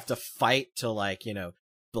now you have to fight to like, you know,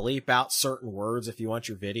 bleep out certain words if you want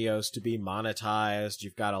your videos to be monetized.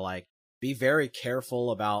 You've got to like be very careful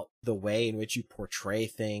about the way in which you portray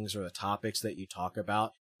things or the topics that you talk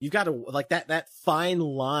about. You've got to like that fine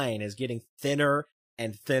line is getting thinner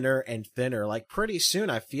and thinner and thinner. Like pretty soon,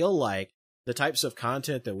 I feel like the types of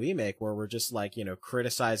content that we make where we're just like, you know,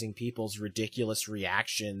 criticizing people's ridiculous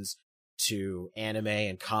reactions to anime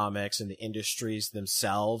and comics and the industries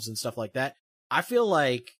themselves and stuff like that. I feel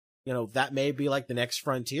like, you know, that may be like the next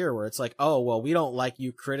frontier where it's like, oh, well, we don't like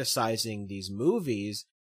you criticizing these movies,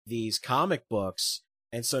 these comic books,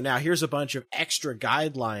 And so now here's a bunch of extra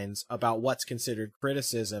guidelines about what's considered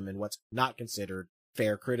criticism and what's not considered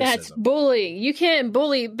fair criticism. That's bullying. You can't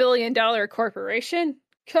bully $1 billion corporation.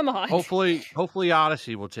 Come on. Hopefully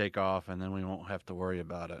Odyssey will take off, and then we won't have to worry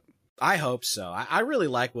about it. I hope so. I really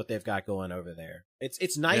like what they've got going over there.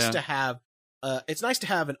 It's nice to have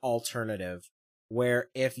an alternative where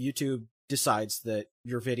if YouTube decides that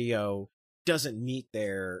your video doesn't meet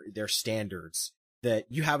their standards, that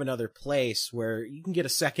you have another place where you can get a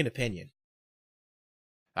second opinion.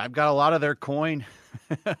 I've got a lot of their coin.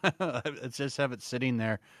 I just have it sitting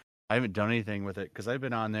there. I haven't done anything with it because I've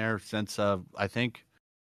been on there since I think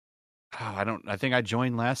I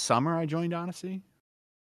joined last summer. I joined Odyssey.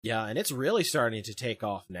 Yeah, and it's really starting to take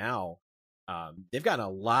off now. They've gotten a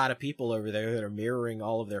lot of people over there that are mirroring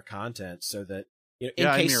all of their content, so that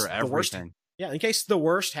in case the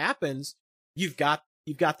worst happens, you've got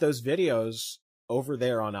those videos over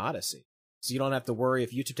there on Odyssey, so you don't have to worry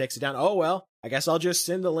if YouTube takes it down. Oh well, I guess I'll just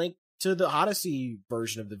send the link to the Odyssey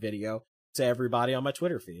version of the video to everybody on my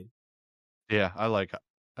Twitter feed. Yeah, I like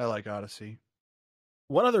Odyssey.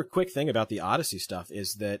 One other quick thing about the Odyssey stuff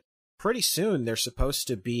is that pretty soon they're supposed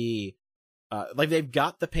to be they've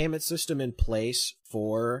got the payment system in place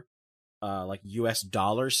for US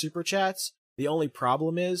dollar super chats. The only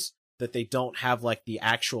problem is that they don't have the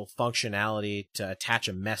actual functionality to attach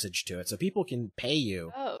a message to it. So people can pay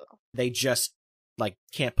you. Oh. They just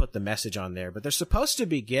can't put the message on there, but they're supposed to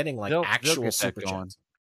be getting actual super chats.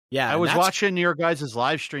 Yeah. I was watching your guys'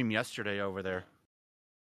 live stream yesterday over there.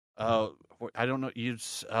 I don't know.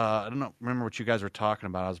 I don't remember what you guys were talking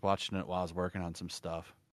about. I was watching it while I was working on some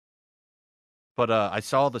stuff. But I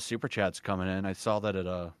saw the super chats coming in. I saw that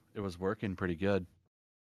it was working pretty good.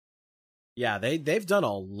 Yeah, they've done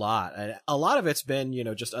a lot. And a lot of it's been,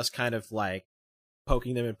 just us kind of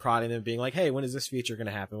poking them and prodding them, being like, hey, when is this feature going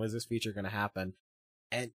to happen? When is this feature going to happen?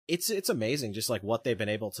 And it's amazing just what they've been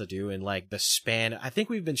able to do in the span. I think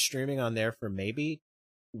we've been streaming on there for maybe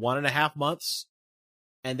 1.5 months.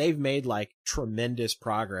 And they've made tremendous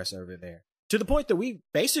progress over there, to the point that we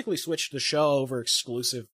basically switched the show over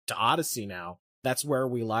exclusive to Odyssey now. That's where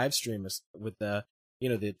we live stream with the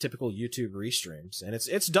typical YouTube restreams, and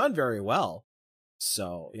it's done very well.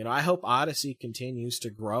 So, I hope Odyssey continues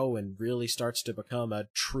to grow and really starts to become a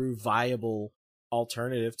true viable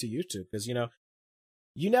alternative to YouTube, because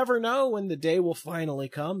you never know when the day will finally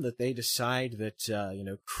come that they decide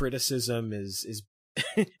that criticism is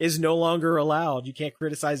is no longer allowed. You can't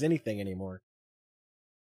criticize anything anymore.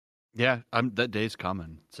 Yeah, that day's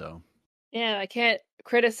coming, so. Yeah, I can't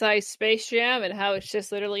criticize Space Jam and how it's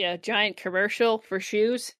just literally a giant commercial for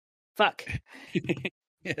shoes. Fuck.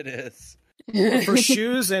 It is. For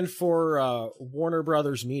shoes and for Warner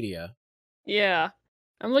Brothers Media. Yeah.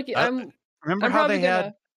 Remember how they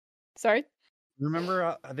had... Sorry?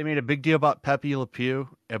 Remember they made a big deal about Pepe Le Pew,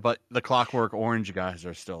 but the Clockwork Orange guys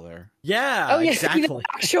are still there. Yeah, oh, yeah, exactly. The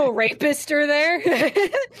actual rapist are there.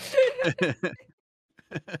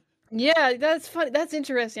 Yeah, that's funny. That's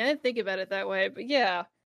interesting. I didn't think about it that way, but yeah,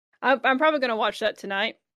 I'm probably gonna watch that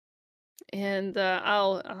tonight, and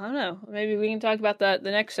I don't know. Maybe we can talk about that the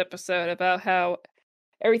next episode about how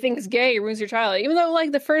everything's gay ruins your childhood. Even though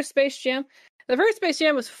the first Space Jam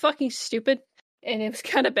was fucking stupid and it was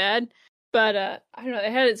kind of bad. But I don't know, it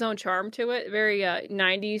had its own charm to it, very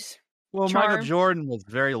 90s Well, charm. Michael Jordan was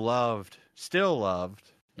very loved, still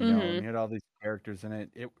loved. You know, Mhm. and he had all these characters in it.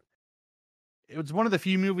 It was one of the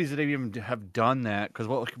few movies that even have done that, because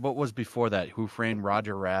what was before that? Who Framed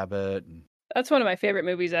Roger Rabbit? And That's one of my favorite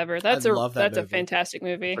movies ever. That's love that a movie. fantastic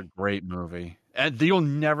movie. it's a great movie. And you'll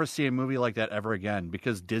never see a movie like that ever again,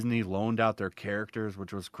 because Disney loaned out their characters,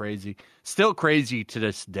 which was crazy. Still crazy to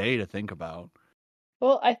this day to think about.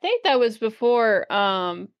 Well, I think that was before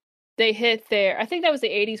they hit I think that was the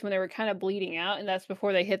 80s when they were kind of bleeding out, and that's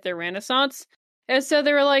before they hit their renaissance. And so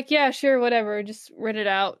they were like, yeah, sure, whatever, just rent it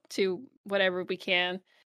out to whatever we can.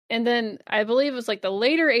 And then I believe it was the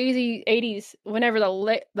later 80s, whenever the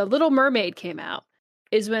Little Mermaid came out,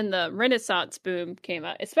 is when the Renaissance boom came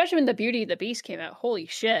out, especially when the Beauty and the Beast came out. Holy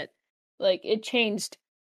shit. It changed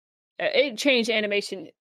animation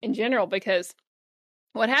in general, because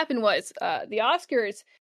what happened was the Oscars,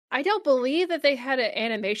 I don't believe that they had an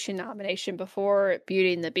animation nomination before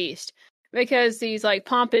Beauty and the Beast, because these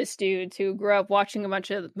pompous dudes who grew up watching a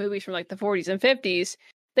bunch of movies from the 40s and 50s,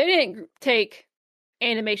 they didn't take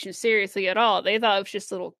animation seriously at all. They thought it was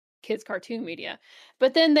just little kids' cartoon media.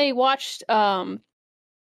 But then they watched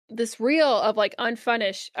this reel of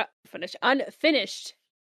unfinished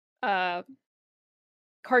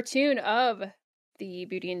cartoon of the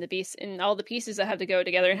Beauty and the Beast and all the pieces that have to go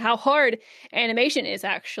together and how hard animation is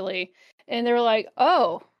actually. And they were like,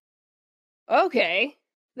 oh, okay,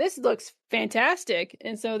 this looks fantastic.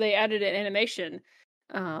 And so they added an animation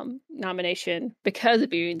nomination because of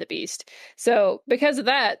Beauty and the Beast. So because of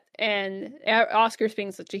that, and Oscars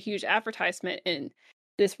being such a huge advertisement in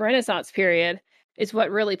this Renaissance period, is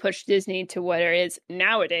what really pushed Disney to what it is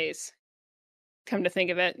nowadays. Come to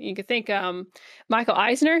think of it, you could thank Michael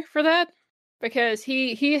Eisner for that, because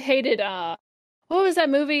he hated what was that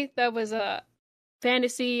movie that was a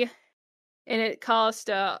fantasy and it caused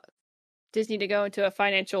Disney to go into a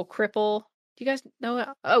financial cripple. Do you guys know it?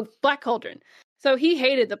 Oh, Black Cauldron. So he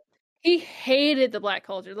hated the Black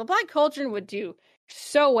Cauldron. The Black Cauldron would do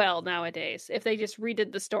so well nowadays if they just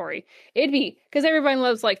redid the story. It'd be, because everyone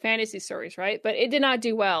loves like fantasy stories, right? But it did not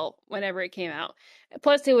do well whenever it came out.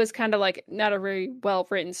 Plus, it was kind of like not a very well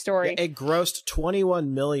written story. It grossed $21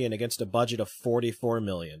 million against a budget of $44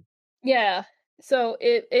 million. Yeah. So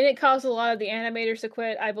it caused a lot of the animators to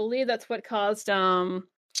quit. I believe that's what caused I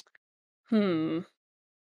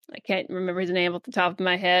can't remember his name off the top of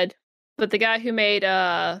my head. But the guy who made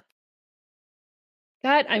God,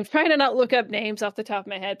 I'm trying to not look up names off the top of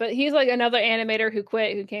my head, but he's like another animator who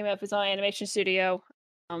quit, who came up with his own animation studio.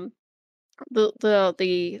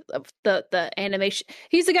 The animation.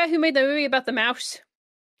 He's the guy who made the movie about the mouse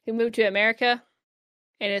who moved to America,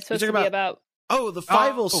 and it's supposed to be about the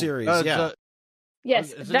Fievel series. Yeah.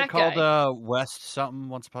 Yes, isn't that it called guy. West something?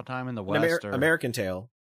 Once Upon a Time in the West, or American Tail.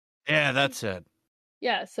 Yeah, that's it.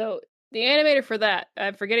 Yeah, so the animator for that,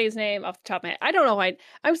 I'm forgetting his name off the top of my head. I don't know why.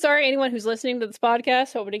 I'm sorry, anyone who's listening to this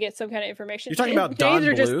podcast, hoping to get some kind of information. You're talking about Don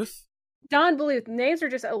Bluth? Don Bluth. Names are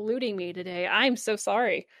just eluding me today. I'm so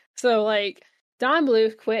sorry. So, like, Don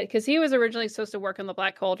Bluth quit because he was originally supposed to work on the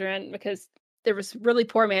Black Cauldron because there was really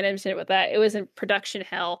poor management with that. It was in production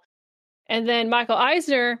hell. And then Michael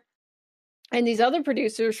Eisner and these other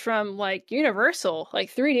producers from, like, Universal, like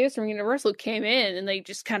 3 dudes from Universal came in and they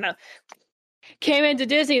just kind of came into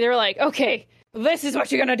Disney. They were like, okay, this is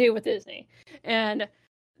what you're going to do with Disney. And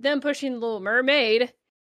them pushing Little Mermaid,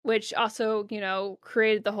 which also,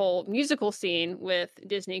 created the whole musical scene with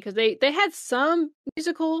Disney, because they had some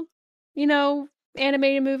musical,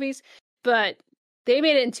 animated movies, but they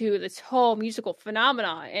made it into this whole musical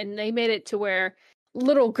phenomenon, and they made it to where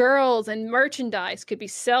little girls and merchandise could be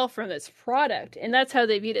sold from this product. And that's how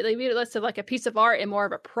they viewed it. They viewed it less of like a piece of art and more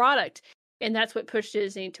of a product. And that's what pushed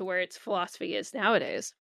Disney to where its philosophy is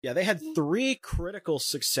nowadays. Yeah, they had 3 critical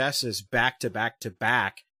successes back to back to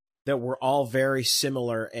back that were all very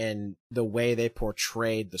similar in the way they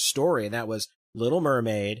portrayed the story. And that was Little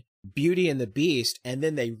Mermaid, Beauty and the Beast, and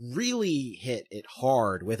then they really hit it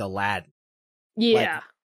hard with Aladdin. Yeah.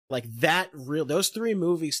 Like those 3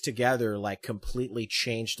 movies together, like, completely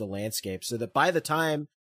changed the landscape, so that by the time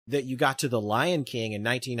that you got to The Lion King in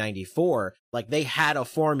 1994, like, they had a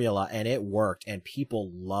formula and it worked and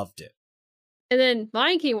people loved it. And then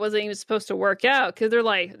Lion King wasn't even supposed to work out because they're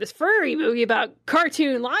like, this furry movie about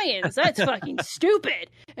cartoon lions, that's fucking stupid.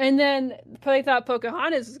 And then they thought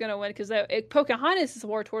Pocahontas was going to win because Pocahontas is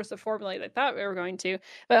more towards the formula they thought we were going to.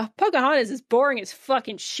 But Pocahontas is boring as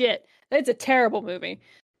fucking shit. It's a terrible movie.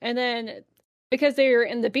 And then because they were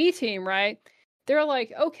in the B team, right? They're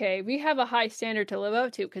like, okay, we have a high standard to live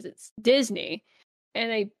up to because it's Disney.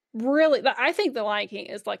 And I think The Lion King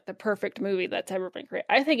is like the perfect movie that's ever been created.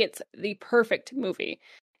 I think it's the perfect movie.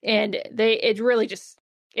 And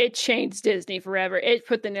it changed Disney forever. It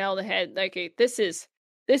put the nail in the head. Like, this is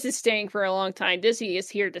staying for a long time. Disney is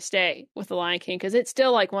here to stay with The Lion King because it's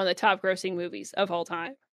still like one of the top grossing movies of all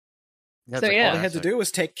time. All they had to do was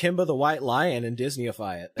take Kimba the White Lion and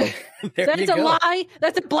Disneyify it. That's a lie.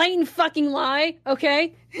 That's a blatant fucking lie.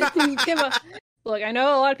 Okay, Kimba. Look, I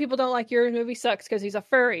know a lot of people don't like your movie sucks because he's a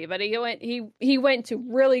furry, but he went into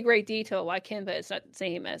really great detail why Kimba is not the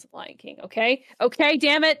same as Lion King. Okay,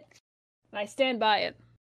 damn it, and I stand by it.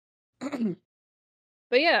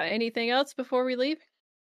 But yeah, anything else before we leave?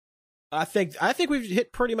 I think we've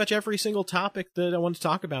hit pretty much every single topic that I want to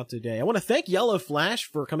talk about today. I want to thank Yellow Flash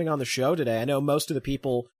for coming on the show today. I know most of the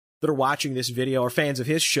people that are watching this video are fans of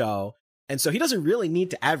his show, and so he doesn't really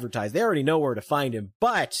need to advertise. They already know where to find him,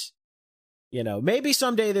 but maybe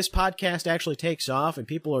someday this podcast actually takes off and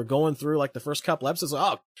people are going through like the first couple episodes.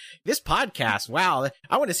 Like, oh, this podcast, wow.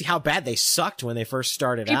 I want to see how bad they sucked when they first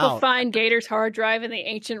started out. People find Gator's hard drive in the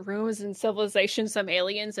ancient ruins and civilization, some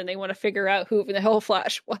aliens, and they want to figure out who the hell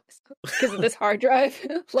Flash was because of this hard drive.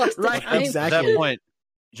 Lost right, exactly. At that point,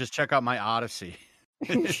 just check out my Odyssey.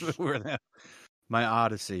 My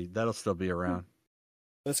Odyssey. That'll still be around.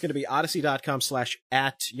 That's going to be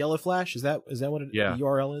odyssey.com/@yellowflash. Is that what the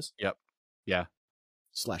URL is? Yep. Yeah.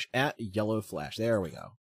 facebook.com/@yellowflash. There we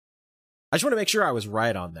go. I just want to make sure I was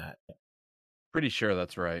right on that. Pretty sure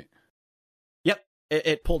that's right. Yep,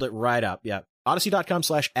 it pulled it right up. Yep.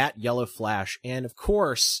 Odyssey.com/@yellowflash. And of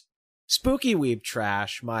course, Spooky Weeb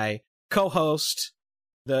Trash, my co-host,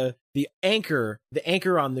 the anchor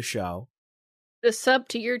on the show. The sub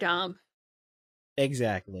to your dom.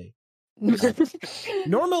 Exactly.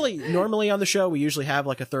 Normally on the show we usually have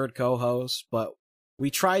like a third co-host, but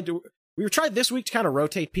we tried this week to kind of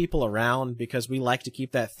rotate people around because we like to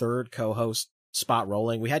keep that third co-host spot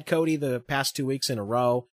rolling. We had Cody the past 2 weeks in a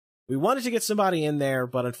row. We wanted to get somebody in there,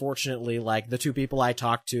 but unfortunately, like, the two people I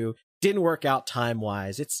talked to didn't work out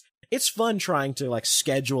time-wise. It's fun trying to like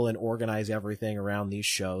schedule and organize everything around these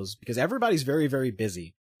shows because everybody's very, very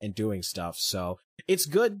busy and doing stuff. So it's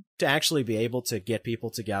good to actually be able to get people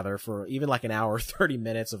together for even like an hour, 30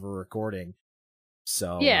 minutes of a recording.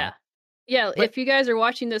 So yeah. Yeah, but- if you guys are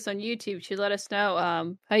watching this on YouTube, you should let us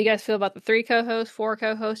know how you guys feel about the 3 co-hosts, 4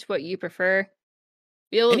 co-hosts, what you prefer.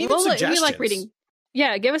 We even like suggestions. reading.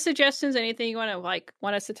 Yeah, give us suggestions, anything you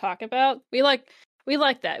want us to talk about. We like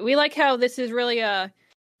that. We like how this is really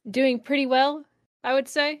doing pretty well, I would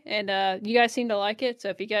say, and you guys seem to like it. So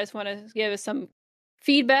if you guys want to give us some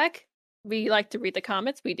feedback, we like to read the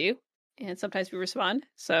comments. We do, and sometimes we respond.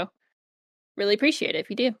 So really appreciate it if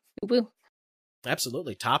you do. Woo.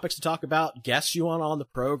 Absolutely. Topics to talk about, guests you want on the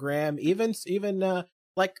program, even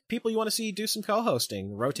like people you want to see do some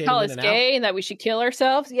co-hosting, rotating Call in us and gay and that we should kill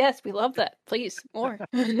ourselves. Yes, we love that. Please, more. out.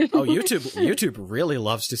 Oh, YouTube really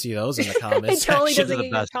loves to see those in the It comments totally section. doesn't the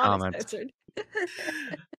get your best comments comments. answered.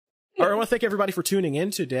 All right, I want to thank everybody for tuning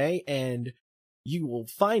in today, and you will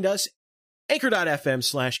find us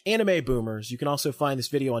anchor.fm/anime boomers. You can also find this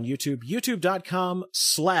video on YouTube,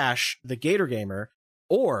 youtube.com/thegatorgamer,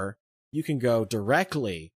 or you can go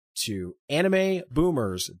directly to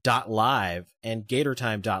animeboomers.live and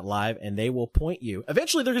gatortime.live, and they will point you.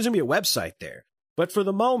 Eventually, there's going to be a website there. But for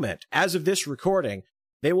the moment, as of this recording,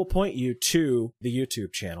 they will point you to the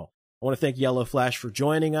YouTube channel. I want to thank Yellow Flash for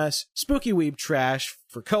joining us, Spooky Weeb Trash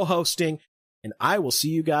for co-hosting, and I will see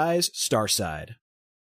you guys Starside.